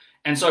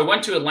 And so I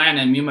went to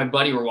Atlanta, and me and my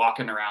buddy were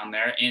walking around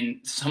there in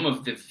some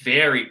of the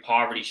very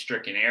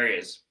poverty-stricken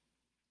areas.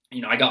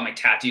 You know, I got my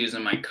tattoos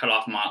and my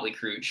cut-off Motley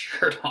Crue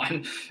shirt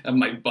on, and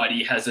my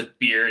buddy has a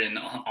beard and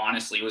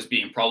honestly was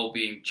probably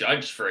being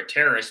judged for a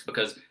terrorist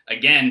because,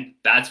 again,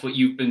 that's what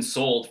you've been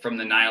sold from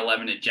the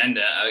 9/11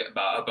 agenda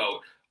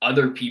about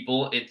other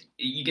people.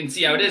 You can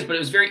see how it is, but it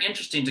was very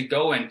interesting to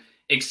go and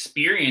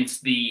experience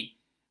the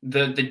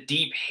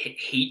deep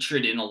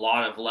hatred in a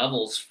lot of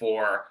levels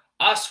for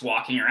us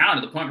walking around,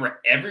 to the point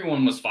where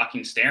everyone was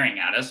fucking staring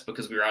at us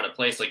because we were out of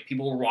place. Like,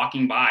 people were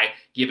walking by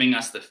giving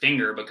us the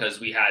finger because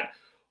we had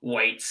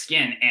white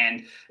skin.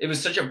 And it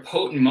was such a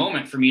potent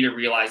moment for me to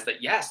realize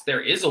that, yes,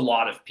 there is a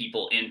lot of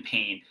people in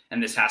pain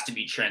and this has to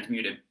be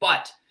transmuted.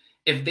 But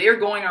if they're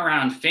going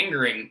around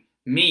fingering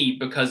me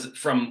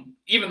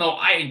even though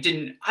I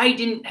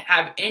didn't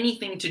have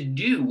anything to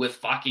do with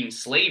fucking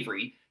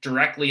slavery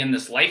directly in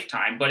this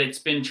lifetime, but it's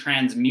been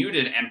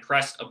transmuted and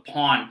pressed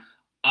upon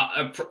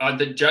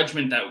the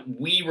judgment that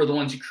we were the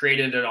ones who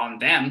created it on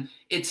them,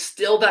 it's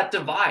still that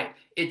divide.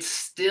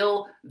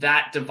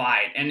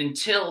 And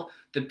until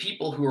the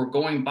people who are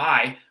going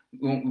by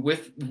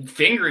with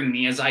fingering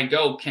me as I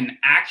go can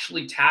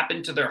actually tap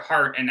into their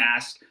heart and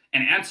ask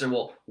and answer,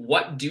 well,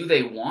 what do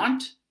they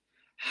want?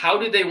 How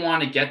do they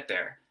want to get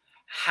there?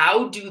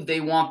 How do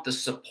they want the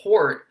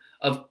support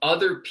of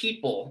other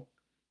people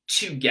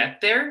to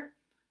get there,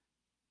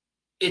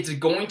 it's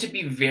going to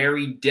be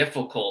very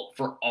difficult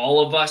for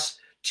all of us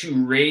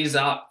to raise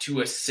up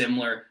to a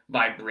similar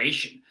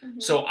vibration. Mm-hmm.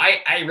 So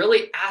I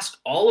really ask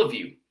all of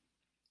you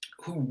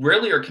who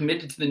really are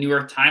committed to the New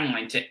Earth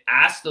timeline to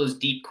ask those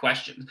deep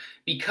questions,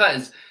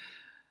 because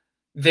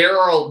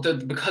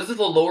because of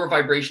the lower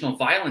vibrational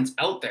violence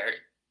out there,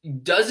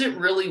 does it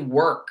really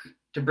work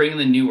to bring in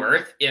the New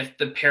Earth if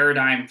the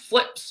paradigm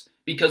flips?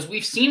 Because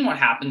we've seen what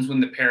happens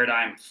when the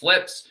paradigm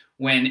flips,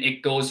 when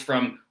it goes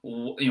from,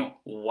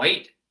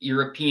 white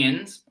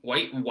Europeans,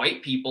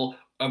 white people,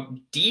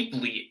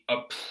 deeply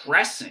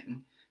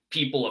oppressing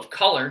people of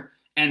color,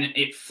 and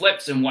it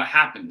flips, and what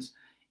happens?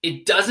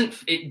 It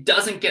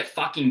doesn't get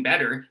fucking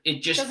better.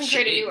 It just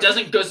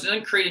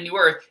doesn't create a new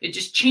Earth. It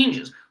just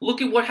changes.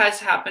 Look at what has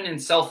happened in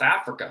South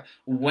Africa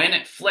when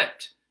it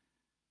flipped.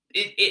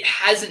 It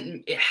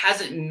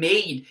hasn't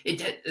made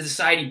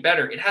society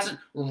better. It hasn't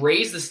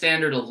raised the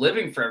standard of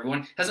living for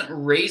everyone. It hasn't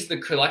raised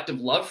the collective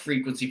love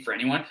frequency for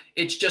anyone.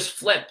 It's just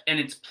flipped, and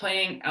it's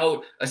playing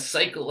out a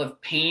cycle of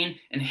pain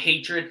and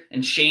hatred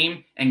and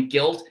shame and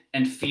guilt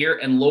and fear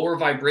and lower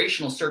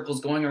vibrational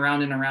circles going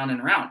around and around and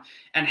around.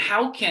 And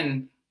how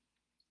can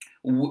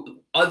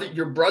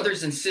your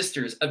brothers and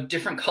sisters of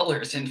different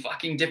colors and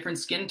fucking different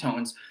skin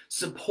tones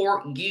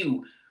support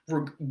you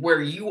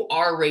where you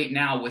are right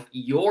now with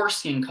your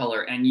skin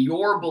color and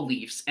your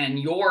beliefs and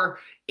your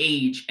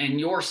age and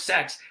your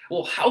sex?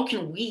 Well, how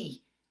can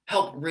we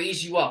help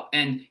raise you up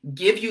and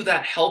give you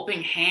that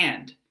helping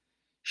hand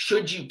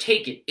should you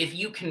take it? If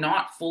you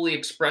cannot fully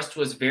express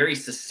to us very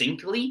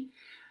succinctly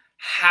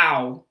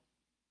how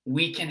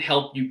we can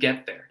help you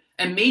get there.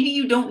 And maybe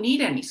you don't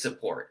need any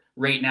support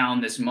right now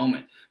in this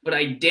moment, but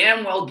I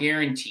damn well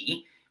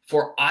guarantee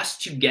for us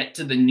to get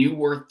to the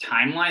New Earth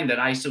timeline that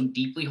I so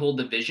deeply hold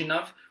the vision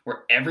of,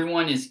 where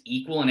everyone is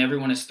equal and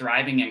everyone is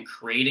thriving and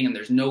creating, and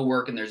there's no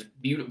work, and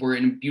we're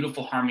in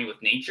beautiful harmony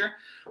with nature,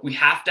 we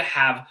have to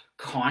have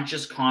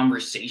conscious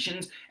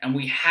conversations, and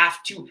we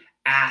have to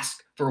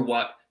ask for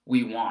what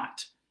we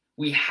want.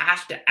 We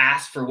have to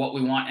ask for what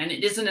we want, and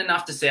it isn't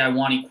enough to say, I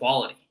want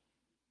equality.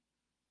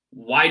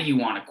 Why do you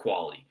want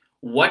equality?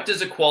 What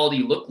does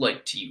equality look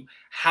like to you?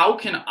 How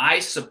can I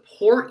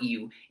support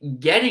you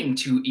getting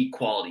to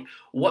equality?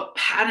 What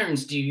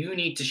patterns do you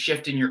need to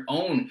shift in your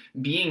own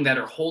being that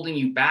are holding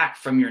you back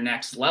from your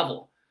next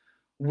level?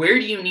 Where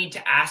do you need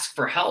to ask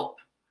for help?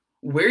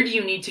 Where do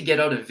you need to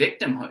get out of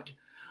victimhood?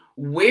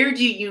 Where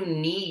do you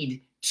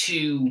need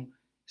to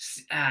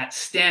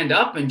stand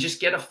up and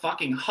just get a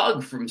fucking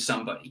hug from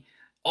somebody?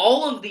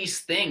 All of these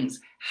things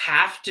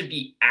have to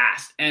be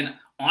asked. And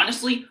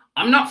honestly,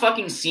 I'm not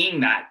fucking seeing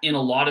that in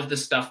a lot of the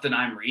stuff that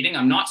I'm reading.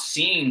 I'm not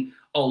seeing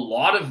a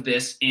lot of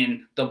this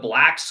in the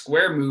Black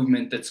Square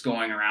movement that's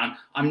going around.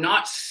 I'm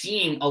not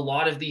seeing a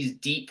lot of these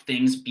deep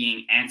things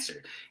being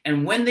answered.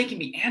 And when they can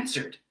be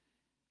answered,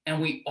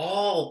 and we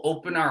all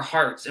open our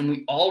hearts and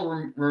we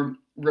all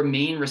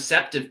remain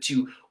receptive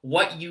to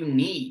what you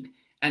need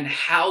and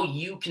how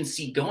you can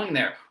see going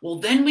there, well,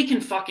 then we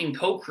can fucking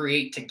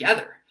co-create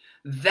together.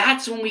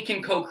 That's when we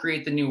can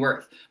co-create the New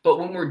Earth. But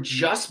when we're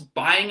just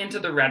buying into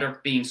the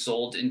rhetoric being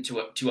sold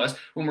to us,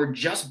 when we're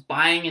just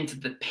buying into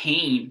the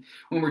pain,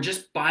 when we're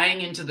just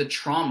buying into the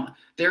trauma,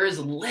 there is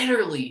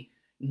literally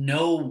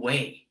no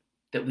way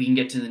that we can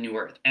get to the New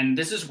Earth. And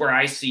this is where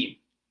I see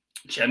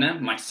Jenna,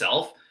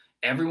 myself,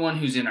 everyone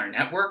who's in our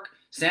network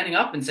standing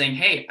up and saying,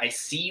 hey, I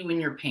see you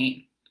in your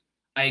pain.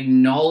 I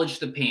acknowledge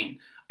the pain.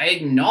 I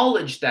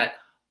acknowledge that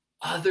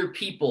other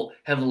people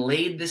have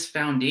laid this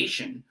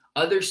foundation.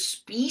 Other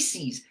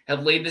species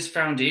have laid this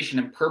foundation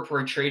and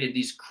perpetrated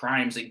these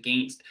crimes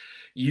against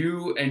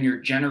you and your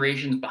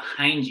generations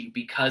behind you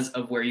because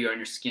of where you are in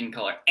your skin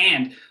color.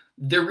 And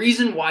the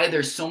reason why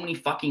there's so many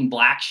fucking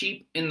black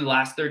sheep in the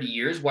last 30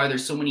 years, why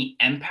there's so many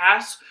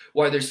empaths,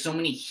 why there's so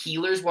many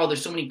healers, why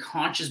there's so many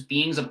conscious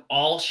beings of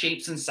all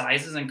shapes and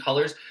sizes and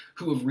colors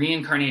who have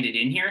reincarnated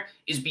in here,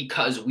 is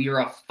because we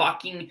are a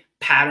fucking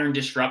pattern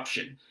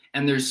disruption.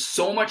 And there's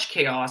so much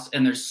chaos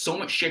and there's so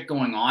much shit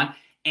going on.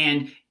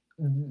 And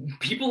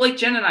people like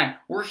Jen and I,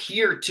 we're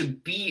here to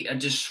be a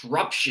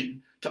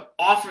disruption, to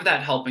offer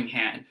that helping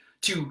hand,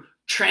 to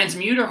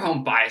transmute our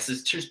own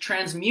biases, to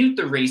transmute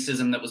the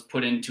racism that was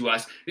put into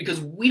us,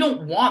 because we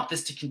don't want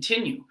this to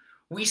continue.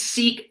 We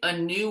seek a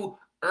new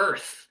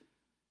earth.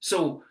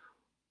 So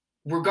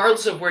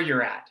regardless of where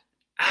you're at,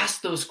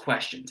 ask those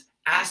questions.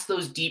 Ask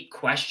those deep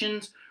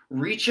questions.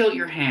 Reach out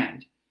your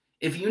hand.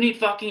 If you need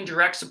fucking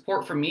direct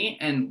support from me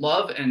and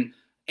love and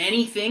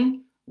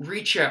anything,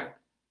 reach out.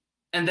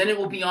 And then it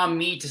will be on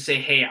me to say,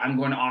 hey, I'm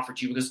going to offer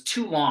to you, because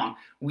too long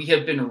we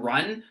have been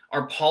run,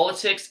 our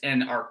politics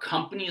and our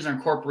companies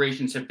and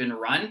corporations have been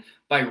run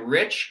by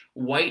rich,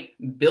 white,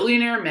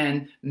 billionaire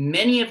men,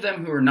 many of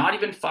them who are not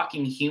even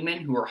fucking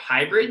human, who are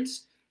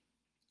hybrids,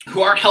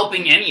 who aren't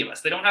helping any of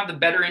us. They don't have the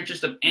better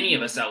interest of any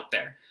of us out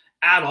there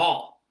at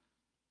all.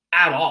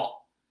 At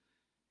all.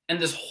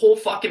 And this whole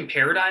fucking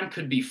paradigm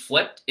could be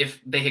flipped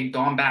if they had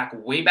gone back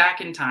way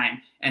back in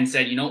time and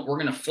said, you know, we're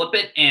going to flip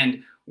it,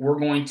 and we're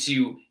going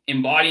to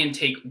embody and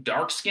take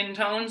dark skin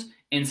tones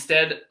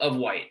instead of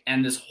white.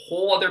 And this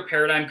whole other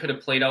paradigm could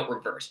have played out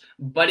reverse,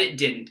 but it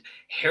didn't.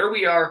 Here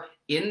we are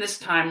in this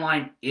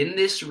timeline, in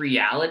this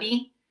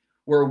reality,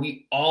 where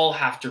we all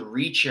have to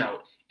reach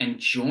out and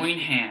join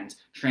hands,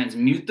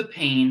 transmute the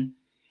pain,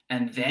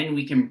 and then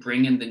we can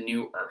bring in the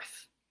new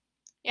earth.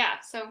 Yeah,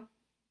 so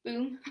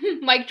boom,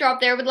 mic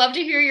drop there. Would love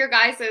to hear your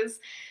guys'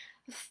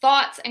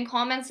 thoughts and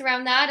comments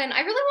around that. And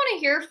I really want to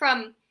hear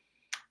from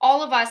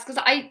all of us, because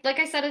like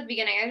I said at the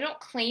beginning, I don't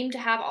claim to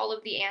have all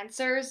of the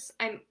answers.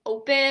 I'm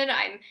open,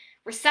 I'm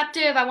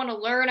receptive, I want to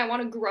learn, I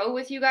want to grow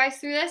with you guys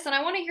through this, and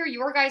I want to hear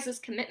your guys'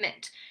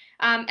 commitment.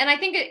 And I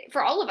think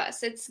for all of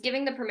us, it's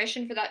giving the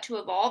permission for that to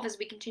evolve as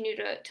we continue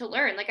to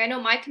learn. Like, I know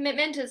my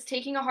commitment is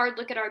taking a hard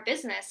look at our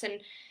business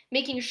and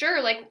making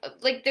sure,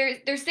 like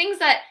there's things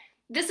that,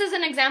 this is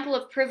an example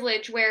of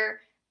privilege where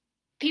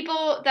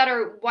people that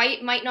are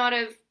white might not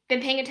have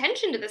been paying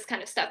attention to this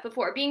kind of stuff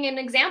before. Being an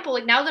example,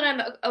 like now that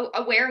I'm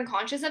aware and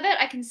conscious of it,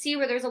 I can see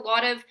where there's a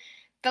lot of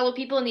fellow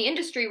people in the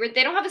industry where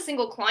they don't have a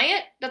single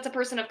client that's a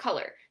person of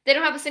color. They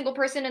don't have a single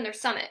person in their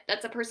summit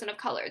that's a person of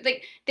color.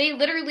 Like, they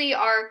literally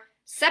are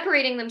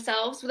separating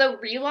themselves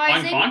without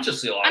realizing,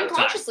 unconsciously a lot of the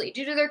time,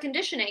 due to their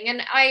conditioning.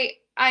 And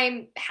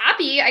I'm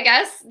happy, I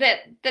guess,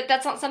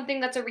 that's not something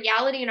that's a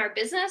reality in our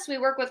business. We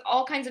work with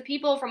all kinds of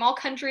people from all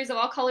countries, of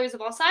all colors,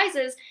 of all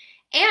sizes,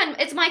 and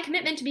it's my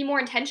commitment to be more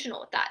intentional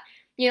with that.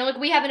 You know, like,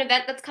 we have an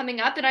event that's coming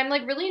up, and I'm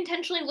like really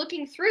intentionally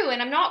looking through,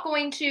 and I'm not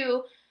going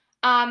to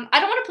I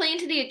don't want to play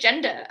into the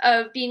agenda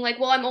of being like,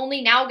 well, I'm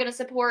only now going to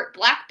support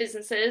Black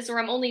businesses, or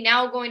I'm only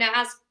now going to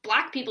ask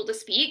Black people to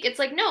speak. It's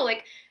like, no,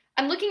 like,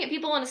 I'm looking at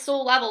people on a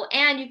soul level,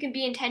 and you can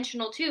be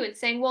intentional too and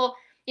saying, well,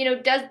 you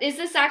know, is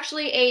this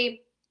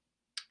actually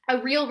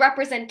a real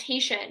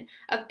representation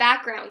of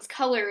backgrounds,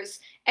 colors,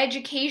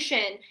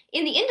 education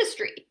in the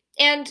industry?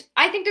 And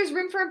I think there's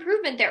room for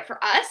improvement there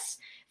for us,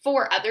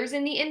 for others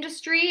in the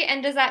industry.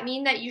 And does that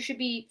mean that you should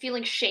be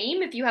feeling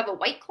shame if you have a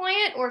white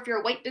client or if you're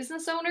a white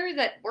business owner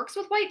that works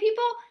with white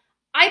people?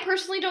 I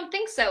personally don't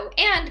think so.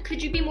 And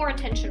could you be more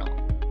intentional?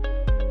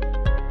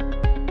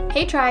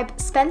 Hey tribe,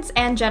 Spence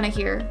and Jenna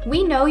here.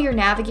 We know you're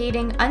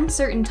navigating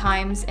uncertain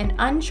times and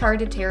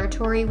uncharted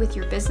territory with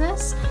your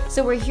business,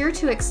 so we're here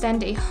to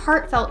extend a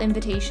heartfelt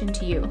invitation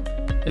to you.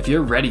 If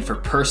you're ready for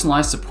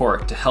personalized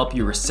support to help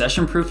you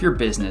recession-proof your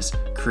business,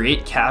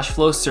 create cash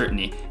flow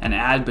certainty, and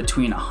add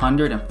between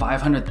 $100,000 and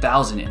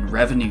 $500,000 in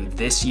revenue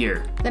this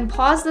year, then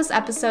pause this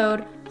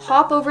episode,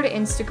 hop over to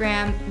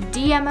Instagram,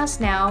 DM us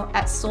now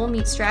at Soul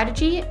Meat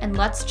Strategy, and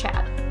let's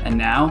chat. And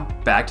now,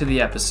 back to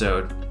the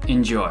episode.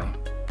 Enjoy.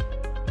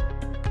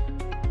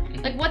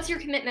 Like, what's your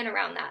commitment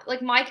around that?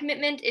 Like, my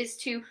commitment is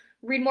to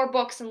read more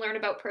books and learn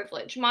about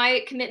privilege.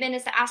 My commitment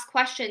is to ask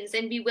questions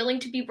and be willing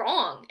to be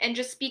wrong and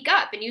just speak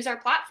up and use our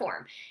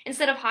platform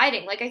instead of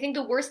hiding. Like, I think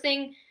the worst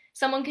thing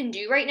someone can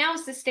do right now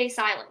is to stay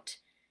silent.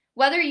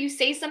 Whether you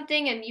say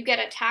something and you get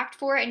attacked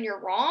for it and you're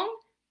wrong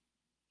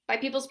by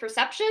people's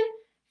perception,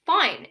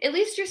 fine. At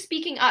least you're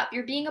speaking up.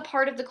 You're being a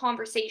part of the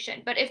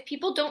conversation. But if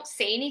people don't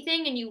say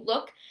anything and you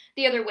look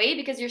the other way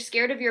because you're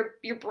scared of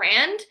your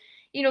brand,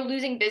 you know,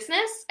 losing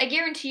business, I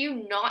guarantee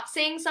you not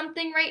saying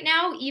something right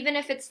now, even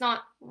if it's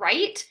not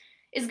right,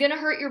 is going to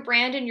hurt your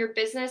brand and your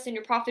business and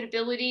your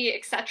profitability,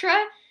 etc.,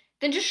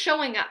 than just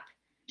showing up.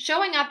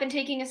 Showing up and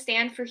taking a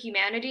stand for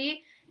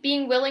humanity,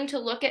 being willing to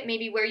look at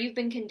maybe where you've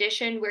been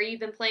conditioned, where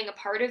you've been playing a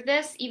part of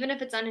this, even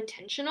if it's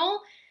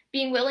unintentional,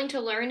 being willing to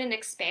learn and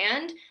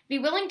expand, be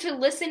willing to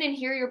listen and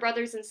hear your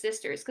brothers and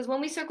sisters. Because when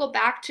we circle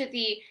back to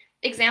the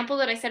example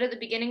that I said at the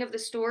beginning of the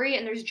story,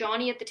 and there's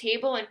Johnny at the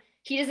table and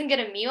he doesn't get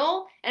a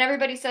meal, and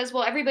everybody says,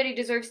 well, everybody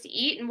deserves to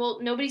eat, and well,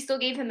 nobody still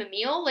gave him a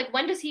meal. Like,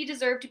 when does he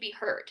deserve to be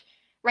heard,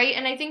 right?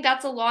 And I think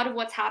that's a lot of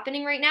what's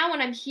happening right now when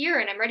I'm here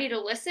and I'm ready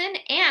to listen.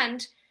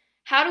 And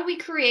how do we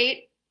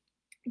create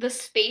the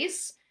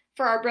space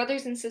for our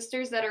brothers and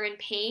sisters that are in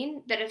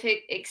pain, that have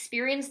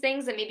experienced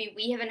things that maybe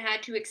we haven't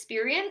had to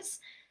experience,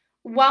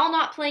 while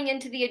not playing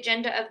into the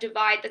agenda of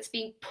divide that's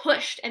being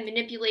pushed and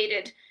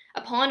manipulated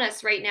upon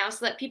us right now,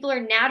 so that people are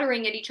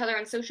nattering at each other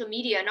on social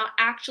media, not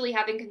actually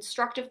having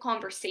constructive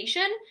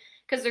conversation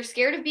because they're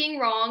scared of being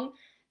wrong.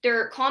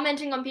 They're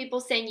commenting on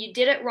people saying you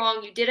did it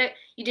wrong, you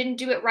didn't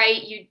do it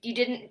right, you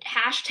didn't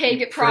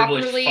hashtag it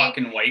properly. Privileged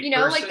fucking white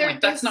person.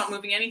 Like, that's not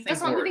moving anything forward.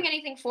 That's not moving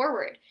anything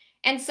forward.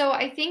 And so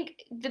I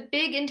think the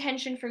big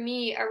intention for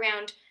me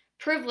around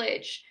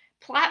privilege,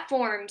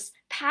 platforms,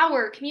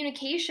 power,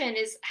 communication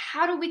is,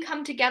 how do we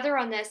come together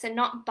on this and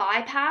not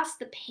bypass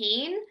the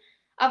pain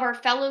of our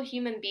fellow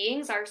human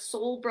beings, our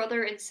soul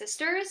brother and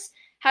sisters?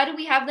 How do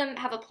we have them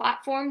have a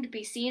platform to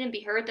be seen and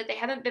be heard that they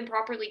haven't been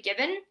properly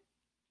given?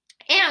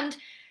 And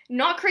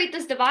not create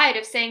this divide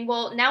of saying,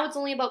 well, now it's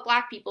only about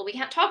Black people. We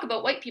can't talk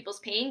about white people's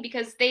pain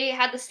because they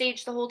had the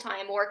stage the whole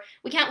time. Or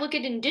we can't look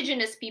at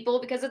Indigenous people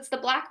because it's the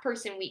Black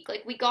person week.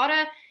 Like, we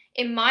gotta,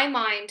 in my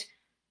mind,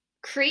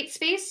 create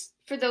space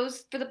for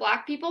the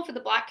Black people, for the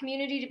Black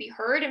community to be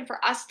heard, and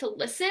for us to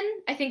listen,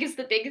 I think, is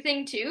the big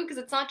thing too, because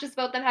it's not just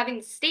about them having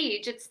the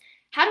stage. It's,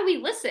 how do we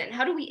listen?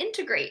 How do we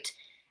integrate?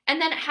 And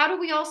then how do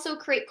we also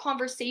create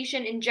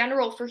conversation in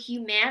general for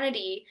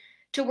humanity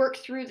to work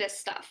through this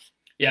stuff?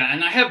 Yeah,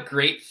 and I have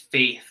great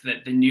faith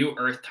that the new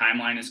Earth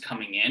timeline is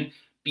coming in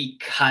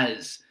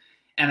because,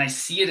 and I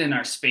see it in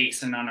our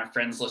space and on our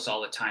friends list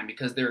all the time,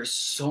 because there are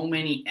so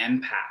many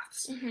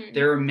empaths. Mm-hmm.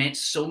 There are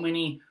so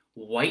many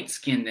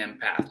white-skinned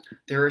empaths.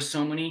 There are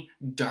so many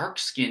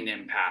dark-skinned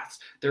empaths.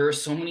 There are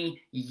so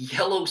many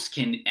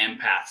yellow-skinned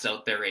empaths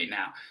out there right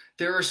now.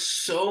 There are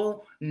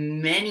so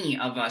many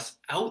of us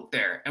out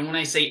there. And when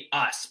I say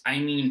us, I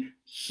mean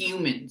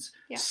humans.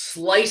 Yeah.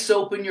 Slice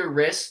open your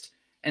wrist,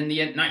 and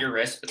not your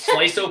wrist, but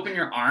slice open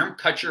your arm,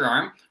 cut your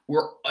arm.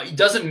 It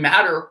doesn't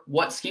matter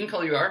what skin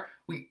color you are.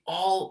 We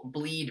all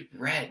bleed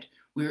red.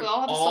 We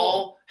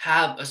all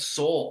have a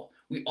soul.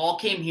 We all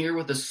came here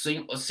with a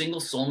single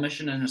soul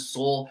mission and a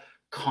soul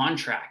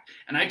contract.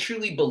 And I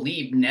truly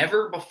believe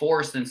never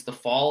before since the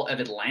fall of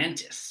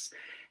Atlantis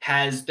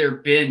has there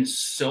been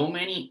so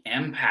many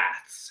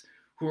empaths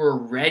who are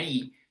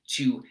ready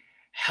to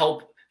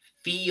help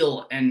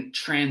feel and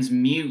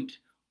transmute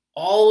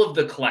all of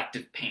the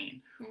collective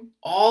pain,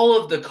 all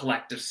of the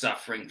collective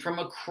suffering from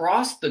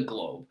across the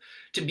globe,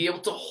 to be able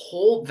to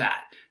hold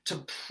that,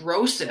 to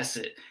process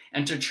it,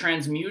 and to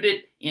transmute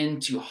it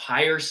into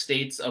higher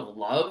states of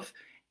love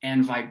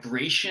and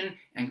vibration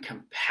and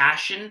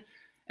compassion.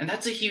 And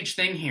that's a huge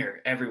thing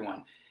here,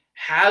 everyone.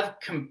 Have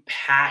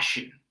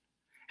compassion.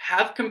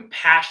 Have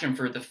compassion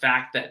for the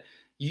fact that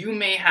you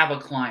may have a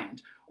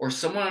client or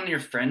someone on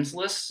your friends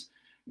list,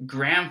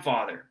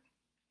 grandfather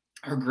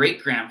or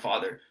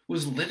great-grandfather,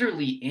 was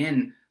literally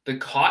in the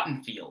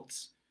cotton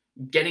fields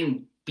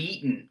getting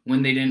beaten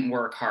when they didn't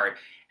work hard.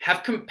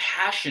 Have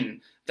compassion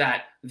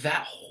that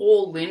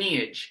whole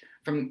lineage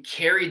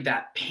carried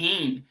that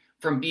pain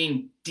from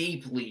being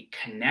deeply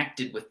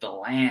connected with the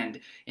land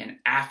in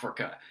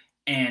Africa,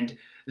 and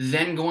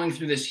then going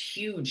through this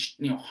huge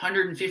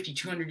 150,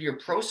 200-year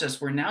process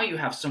where now you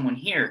have someone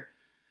here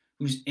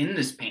who's in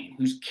this pain,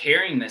 who's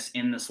carrying this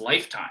in this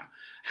lifetime.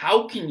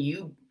 How can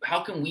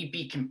we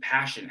be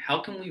compassionate? How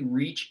can we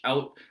reach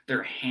out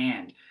their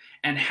hand?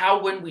 And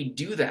how, when we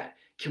do that,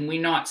 can we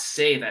not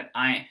say that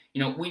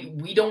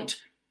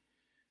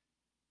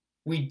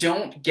we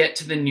don't get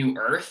to the new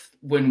earth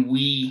when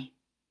we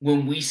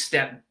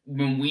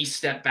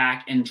step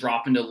back and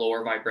drop into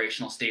lower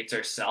vibrational states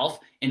ourselves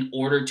in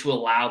order to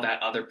allow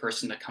that other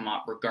person to come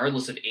up,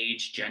 regardless of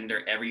age,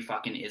 gender, every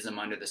fucking ism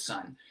under the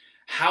sun.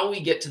 How we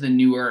get to the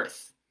new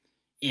earth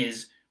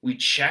is we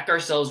check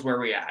ourselves where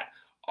we're at.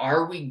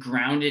 Are we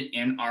grounded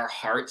in our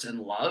hearts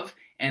and love?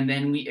 And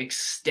then we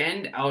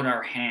extend out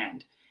our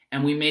hand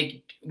and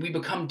we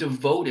become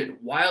devoted,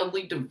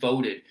 wildly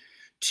devoted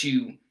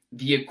to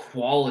the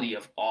equality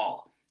of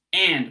all.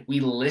 And we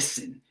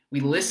listen. We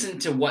listen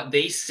to what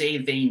they say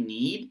they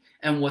need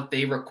and what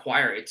they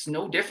require. It's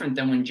no different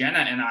than when Jenna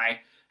and I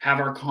have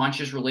our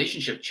conscious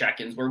relationship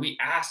check-ins where we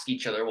ask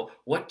each other, well,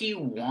 what do you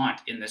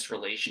want in this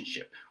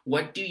relationship?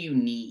 What do you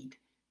need?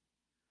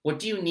 What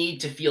do you need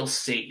to feel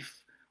safe?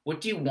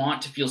 What do you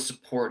want to feel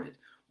supported?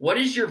 What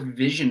is your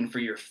vision for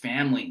your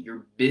family,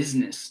 your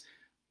business,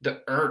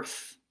 the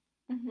earth?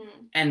 Mm-hmm.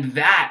 And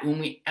that, when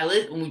we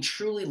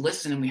truly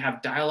listen and we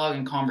have dialogue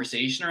and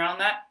conversation around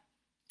that,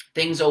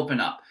 things open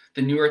up.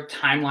 The New Earth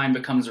timeline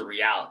becomes a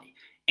reality.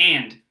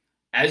 And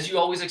as you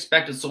always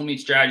expect with Soulmate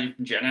Strategy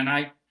from Jenna and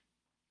I,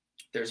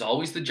 there's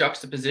always the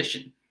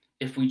juxtaposition.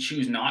 If we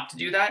choose not to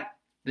do that,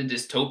 the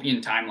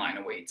dystopian timeline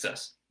awaits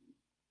us,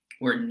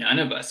 where none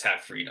of us have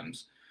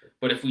freedoms.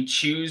 But if we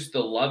choose the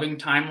loving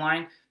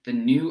timeline, the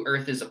new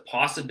earth is a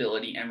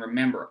possibility. And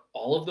remember,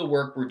 all of the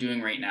work we're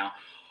doing right now,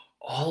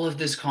 all of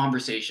this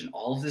conversation,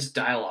 all of this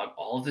dialogue,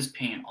 all of this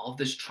pain, all of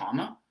this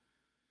trauma,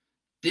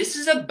 this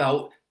is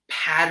about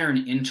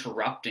pattern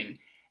interrupting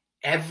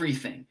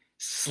everything.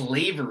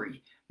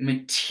 Slavery,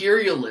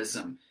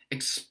 materialism,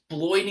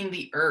 exploiting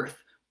the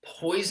earth,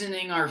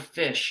 poisoning our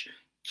fish,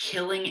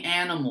 killing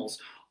animals.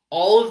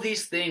 All of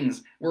these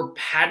things, we're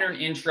pattern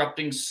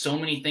interrupting so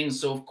many things.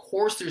 So of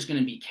course there's going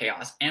to be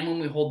chaos. And when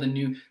we hold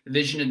the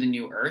vision of the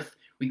new earth,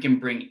 we can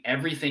bring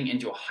everything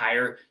into a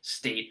higher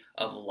state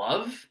of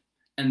love.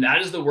 And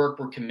that is the work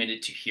we're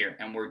committed to here.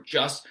 And we're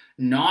just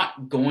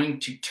not going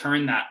to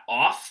turn that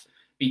off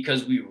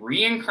because we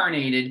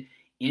reincarnated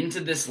into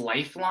this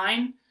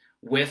lifeline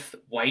with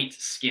white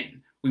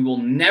skin. We will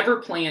never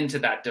play into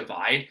that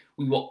divide.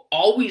 We will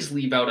always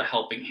leave out a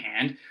helping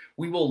hand.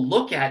 We will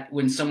look at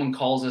when someone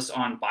calls us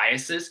on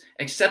biases,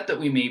 accept that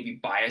we may be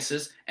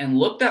biases, and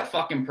look that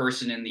fucking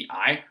person in the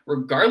eye,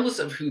 regardless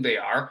of who they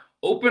are,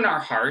 open our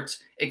hearts,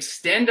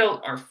 extend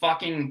out our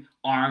fucking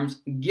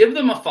arms, give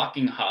them a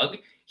fucking hug,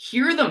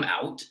 hear them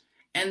out,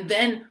 and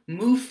then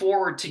move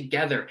forward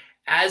together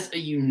as a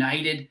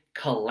united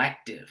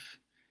collective,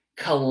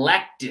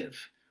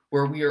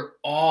 where we are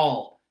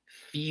all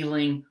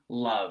feeling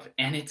love.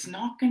 And it's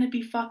not going to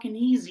be fucking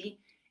easy.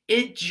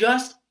 It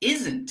just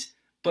isn't.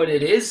 But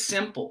it is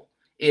simple.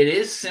 It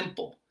is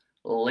simple.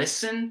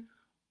 Listen,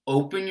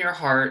 open your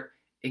heart,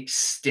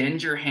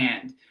 extend your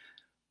hand.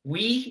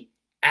 We,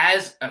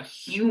 as a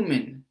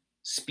human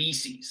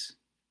species,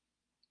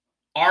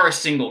 are a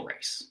single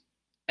race.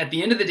 At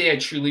the end of the day, I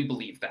truly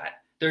believe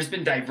that. There's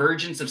been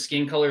divergence of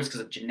skin colors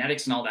because of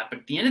genetics and all that, but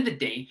at the end of the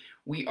day,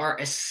 we are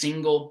a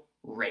single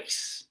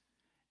race.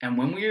 And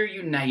when we are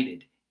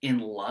united in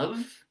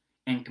love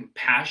and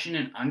compassion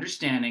and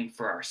understanding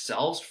for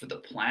ourselves, for the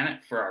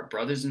planet, for our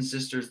brothers and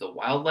sisters, the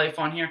wildlife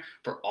on here,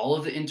 for all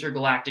of the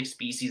intergalactic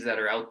species that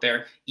are out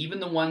there, even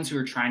the ones who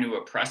are trying to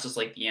oppress us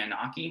like the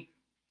Anunnaki,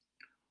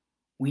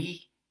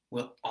 we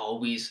will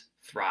always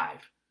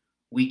thrive.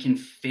 We can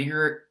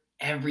figure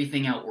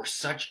everything out. We're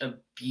such a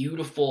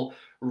beautiful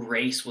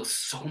race with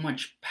so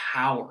much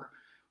power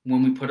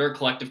when we put our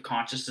collective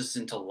consciousness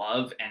into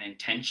love and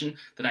intention,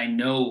 that I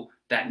know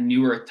that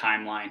New Earth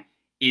timeline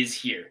is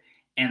here.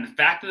 And the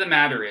fact of the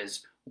matter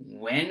is,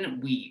 when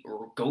we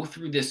go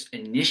through this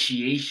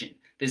initiation,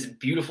 this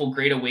beautiful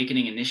Great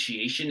Awakening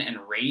initiation, and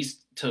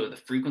raised to the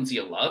frequency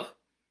of love,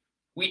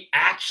 we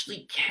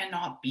actually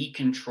cannot be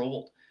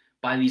controlled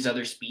by these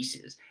other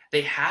species.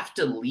 They have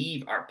to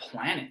leave our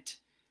planet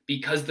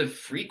because the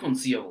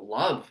frequency of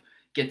love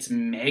gets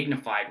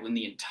magnified when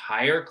the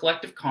entire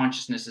collective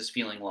consciousness is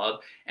feeling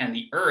love, and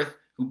the Earth,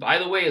 who, by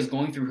the way, is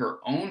going through her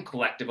own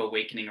collective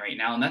awakening right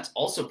now, and that's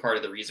also part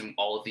of the reason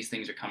all of these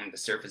things are coming to the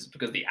surface,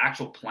 because the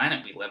actual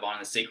planet we live on,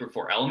 the sacred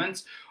four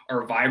elements,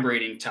 are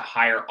vibrating to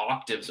higher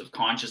octaves of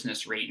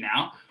consciousness right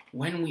now.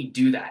 When we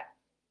do that,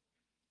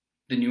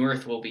 the new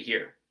Earth will be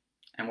here,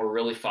 and we're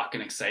really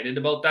fucking excited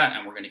about that,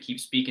 and we're going to keep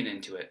speaking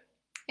into it.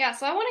 Yeah,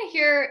 so I want to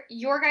hear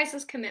your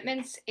guys'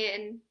 commitments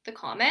in the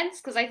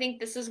comments, because I think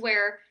this is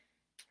where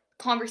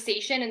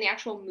conversation and the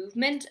actual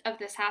movement of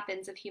this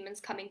happens, of humans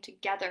coming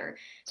together.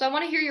 So I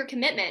want to hear your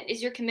commitment.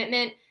 Is your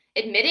commitment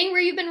admitting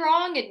where you've been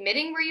wrong,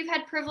 admitting where you've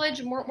had privilege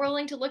and weren't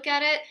willing to look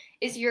at it?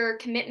 Is your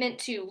commitment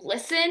to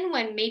listen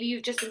when maybe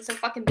you've just been so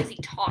fucking busy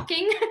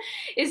talking?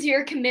 Is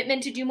your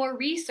commitment to do more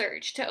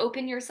research, to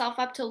open yourself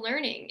up to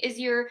learning? Is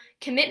your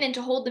commitment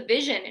to hold the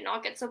vision and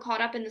not get so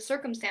caught up in the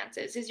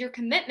circumstances? Is your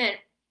commitment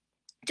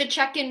to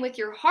check in with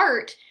your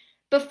heart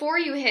before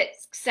you hit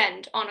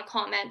send on a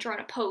comment or on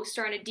a post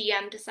or on a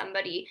DM to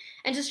somebody,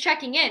 and just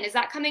checking in? Is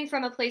that coming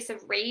from a place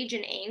of rage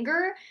and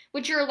anger,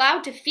 which you're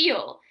allowed to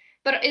feel?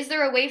 But is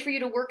there a way for you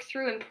to work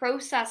through and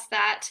process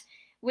that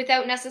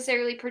without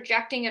necessarily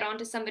projecting it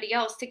onto somebody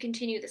else to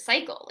continue the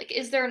cycle? Like,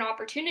 is there an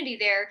opportunity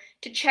there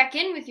to check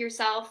in with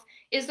yourself?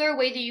 Is there a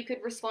way that you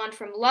could respond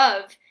from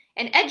love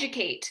and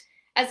educate,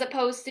 as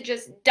opposed to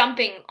just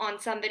dumping on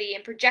somebody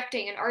and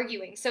projecting and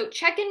arguing? So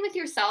check in with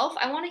yourself.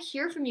 I want to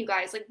hear from you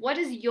guys. Like, what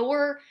is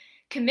your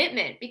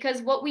commitment?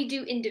 Because what we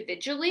do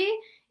individually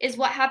is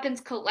what happens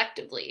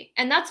collectively.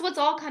 And that's what's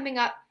all coming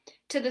up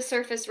to the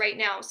surface right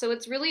now. So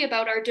it's really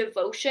about our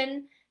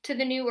devotion to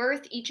the new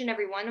Earth, each and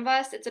every one of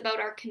us. It's about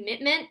our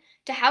commitment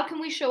to how can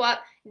we show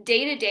up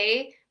day to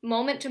day,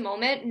 moment to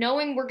moment,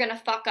 knowing we're going to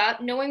fuck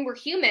up, knowing we're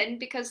human,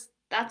 because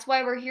that's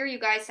why we're here, you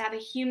guys, to have a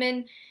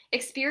human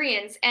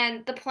experience.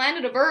 And the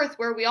planet of Earth,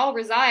 where we all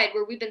reside,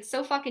 where we've been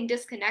so fucking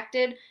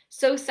disconnected,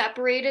 so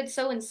separated,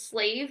 so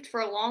enslaved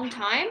for a long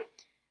time,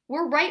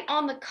 we're right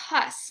on the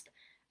cusp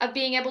of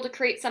being able to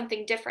create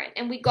something different.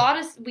 And we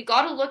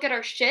gotta look at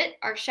our shit,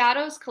 our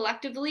shadows,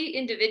 collectively,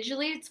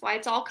 individually. It's why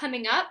it's all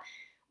coming up,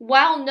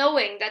 while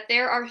knowing that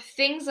there are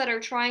things that are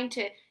trying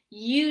to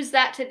use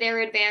that to their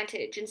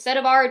advantage instead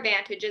of our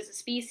advantage as a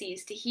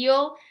species, to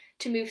heal,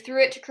 to move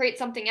through it, to create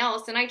something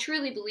else. And I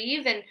truly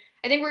believe, and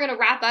I think we're going to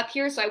wrap up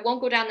here, so I won't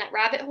go down that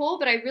rabbit hole,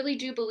 but I really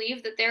do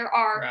believe that there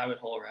are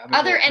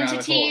other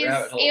entities,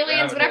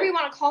 aliens, whatever you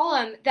want to call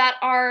them, that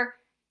are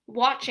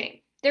watching.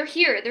 They're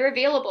here. They're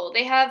available.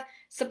 They have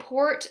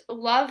support,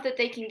 love that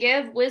they can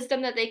give,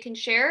 wisdom that they can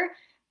share.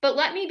 But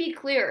let me be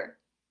clear.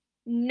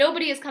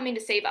 Nobody is coming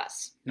to save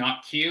us.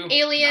 Not Q.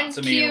 Aliens,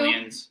 not some Q,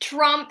 aliens.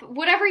 Trump,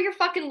 whatever you're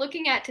fucking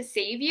looking at to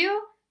save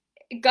you.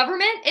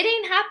 Government, it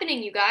ain't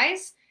happening, you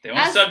guys. They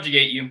want to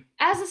subjugate you.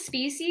 As a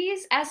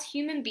species, as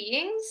human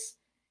beings,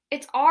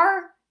 it's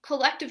our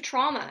collective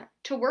trauma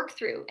to work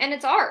through, and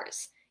it's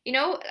ours. You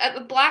know,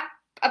 a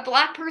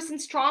black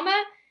person's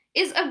trauma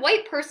is a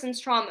white person's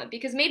trauma,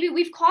 because maybe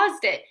we've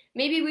caused it.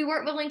 Maybe we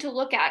weren't willing to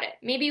look at it.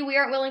 Maybe we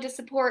aren't willing to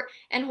support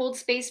and hold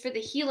space for the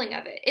healing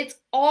of it. It's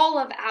all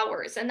of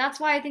ours, and that's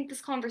why I think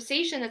this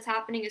conversation that's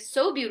happening is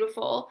so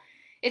beautiful.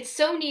 It's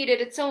so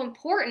needed, it's so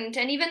important,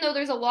 and even though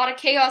there's a lot of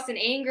chaos and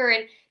anger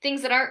and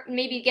things that aren't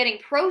maybe getting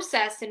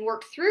processed and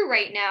worked through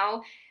right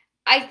now,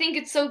 I think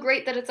it's so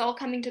great that it's all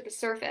coming to the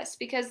surface,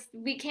 because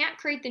we can't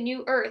create the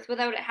new Earth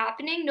without it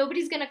happening.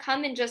 Nobody's going to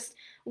come and just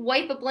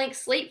wipe a blank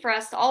slate for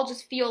us to all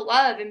just feel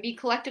love and be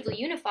collectively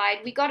unified.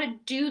 We got to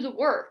do the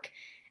work.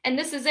 And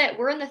this is it.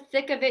 We're in the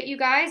thick of it, you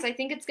guys. I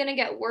think it's going to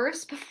get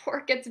worse before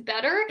it gets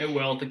better. It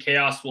will. The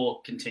chaos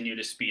will continue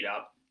to speed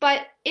up.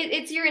 But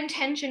it's your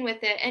intention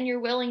with it and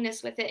your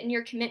willingness with it and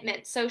your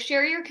commitment. So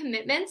share your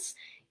commitments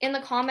in the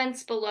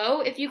comments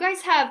below. If you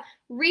guys have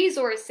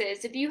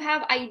resources, if you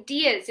have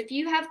ideas, if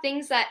you have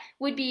things that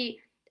would be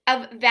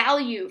of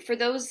value for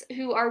those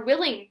who are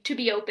willing to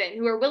be open,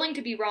 who are willing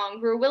to be wrong,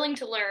 who are willing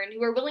to learn,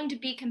 who are willing to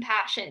be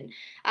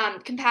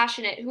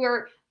compassionate, who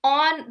are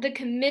on the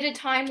committed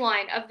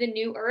timeline of the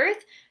new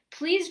Earth,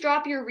 please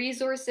drop your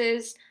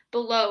resources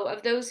below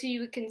of those who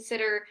you would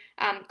consider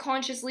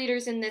conscious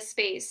leaders in this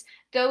space,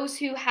 those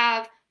who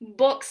have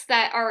books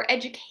that are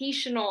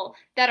educational,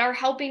 that are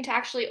helping to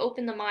actually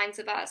open the minds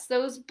of us,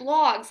 those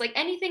blogs, like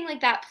anything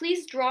like that.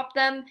 Please drop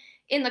them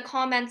in the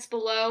comments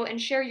below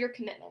and share your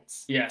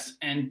commitments. Yes,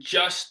 and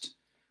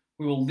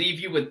we will leave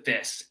you with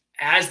this.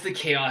 As the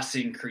chaos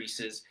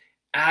increases,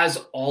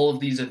 as all of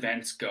these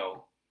events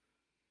go,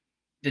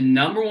 the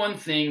number one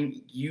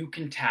thing you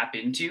can tap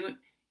into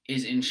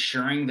is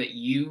ensuring that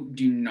you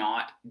do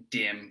not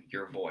dim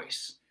your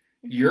voice.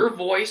 Your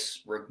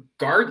voice,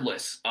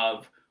 regardless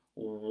of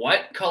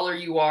what color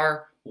you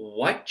are,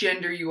 what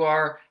gender you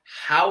are,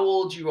 how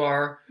old you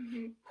are,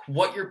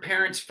 what your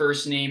parents'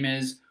 first name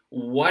is,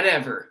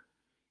 whatever,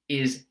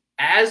 is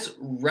as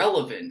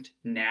relevant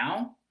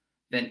now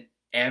than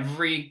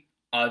every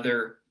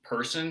other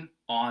person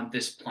on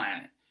this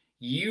planet.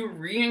 You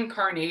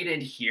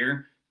reincarnated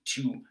here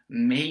to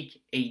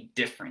make a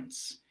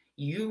difference.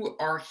 You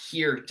are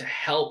here to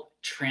help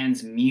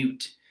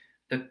transmute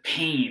the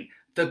pain,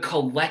 the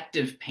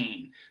collective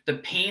pain, the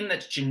pain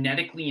that's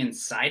genetically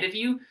inside of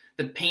you,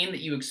 the pain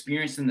that you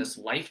experienced in this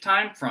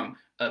lifetime from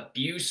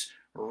abuse,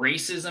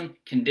 racism,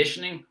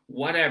 conditioning,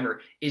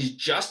 whatever, is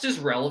just as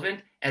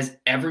relevant as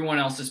everyone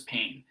else's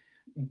pain.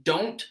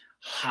 Don't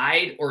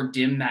hide or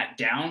dim that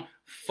down.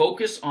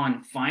 Focus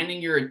on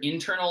finding your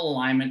internal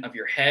alignment of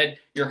your head,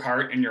 your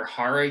heart, and your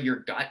hara, your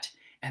gut,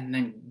 and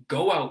then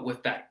go out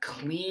with that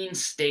clean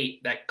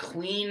state, that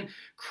clean,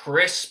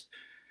 crisp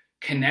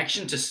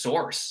connection to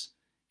source,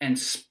 and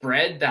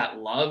spread that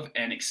love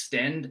and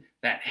extend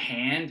that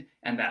hand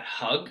and that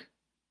hug.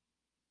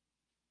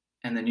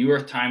 And the New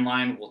Earth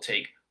timeline will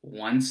take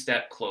one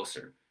step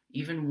closer,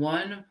 even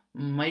one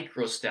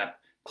micro step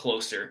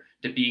closer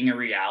to being a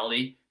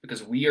reality,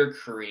 because we are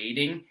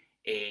creating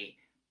a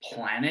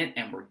planet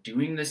and we're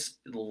doing this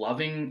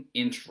loving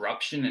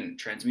interruption and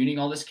transmuting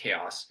all this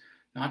chaos,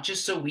 not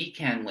just so we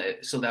can live,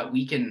 so that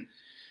we can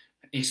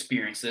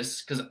experience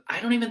this, because I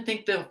don't even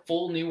think the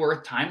full New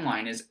Earth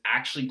timeline is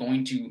actually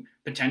going to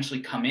potentially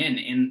come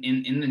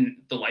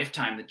in the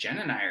lifetime that Jen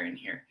and I are in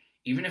here.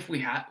 Even if we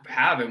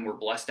have and we're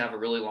blessed to have a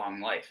really long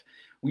life,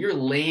 we are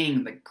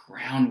laying the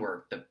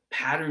groundwork, the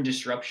pattern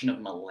disruption of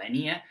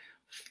millennia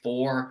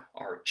for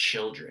our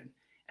children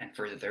and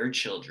for their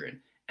children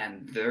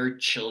and their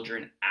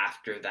children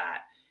after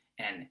that.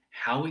 And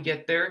how we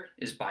get there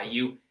is by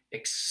you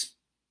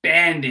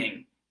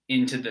expanding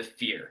into the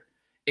fear,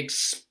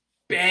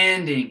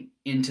 expanding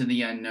into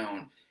the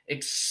unknown,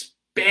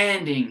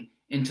 expanding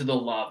into the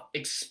love,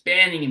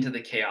 expanding into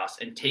the chaos,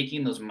 and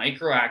taking those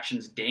micro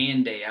actions day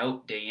in, day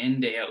out, day in,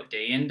 day out,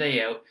 day in,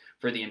 day out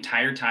for the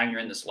entire time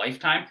you're in this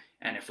lifetime.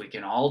 And if we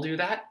can all do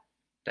that,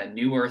 that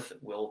New Earth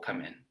will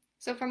come in.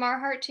 So from our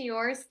heart to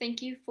yours,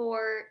 thank you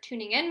for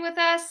tuning in with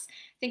us.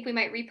 I think we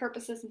might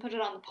repurpose this and put it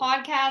on the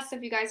podcast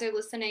if you guys are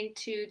listening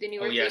to the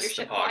New Earth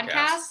Leadership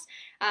podcast.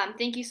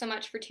 Thank you so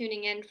much for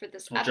tuning in for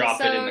this episode.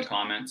 Drop it in the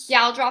comments.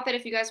 Yeah, I'll drop it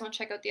if you guys want to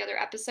check out the other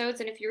episodes.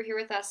 And if you're here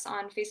with us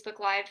on Facebook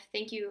Live,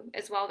 thank you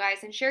as well,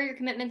 guys. And share your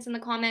commitments in the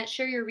comments,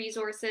 share your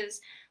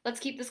resources. Let's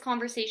keep this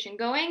conversation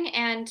going.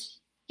 And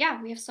yeah,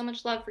 we have so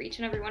much love for each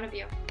and every one of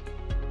you.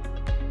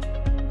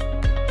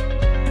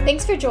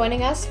 Thanks for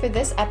joining us for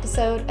this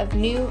episode of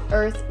New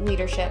Earth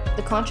Leadership,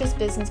 the Conscious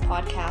Business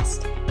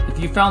Podcast. If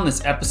you found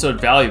this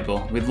episode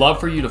valuable, we'd love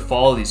for you to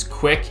follow these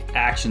quick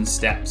action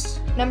steps.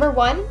 Number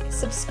 1,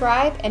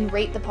 subscribe and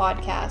rate the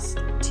podcast.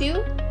 2,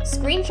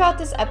 screenshot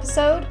this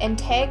episode and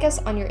tag us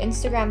on your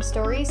Instagram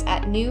stories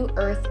at New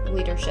Earth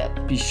Leadership.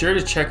 Be sure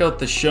to check out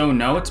the show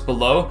notes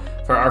below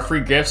for our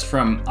free gifts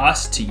from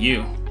us to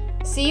you.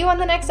 See you on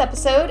the next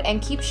episode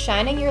and keep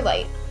shining your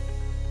light.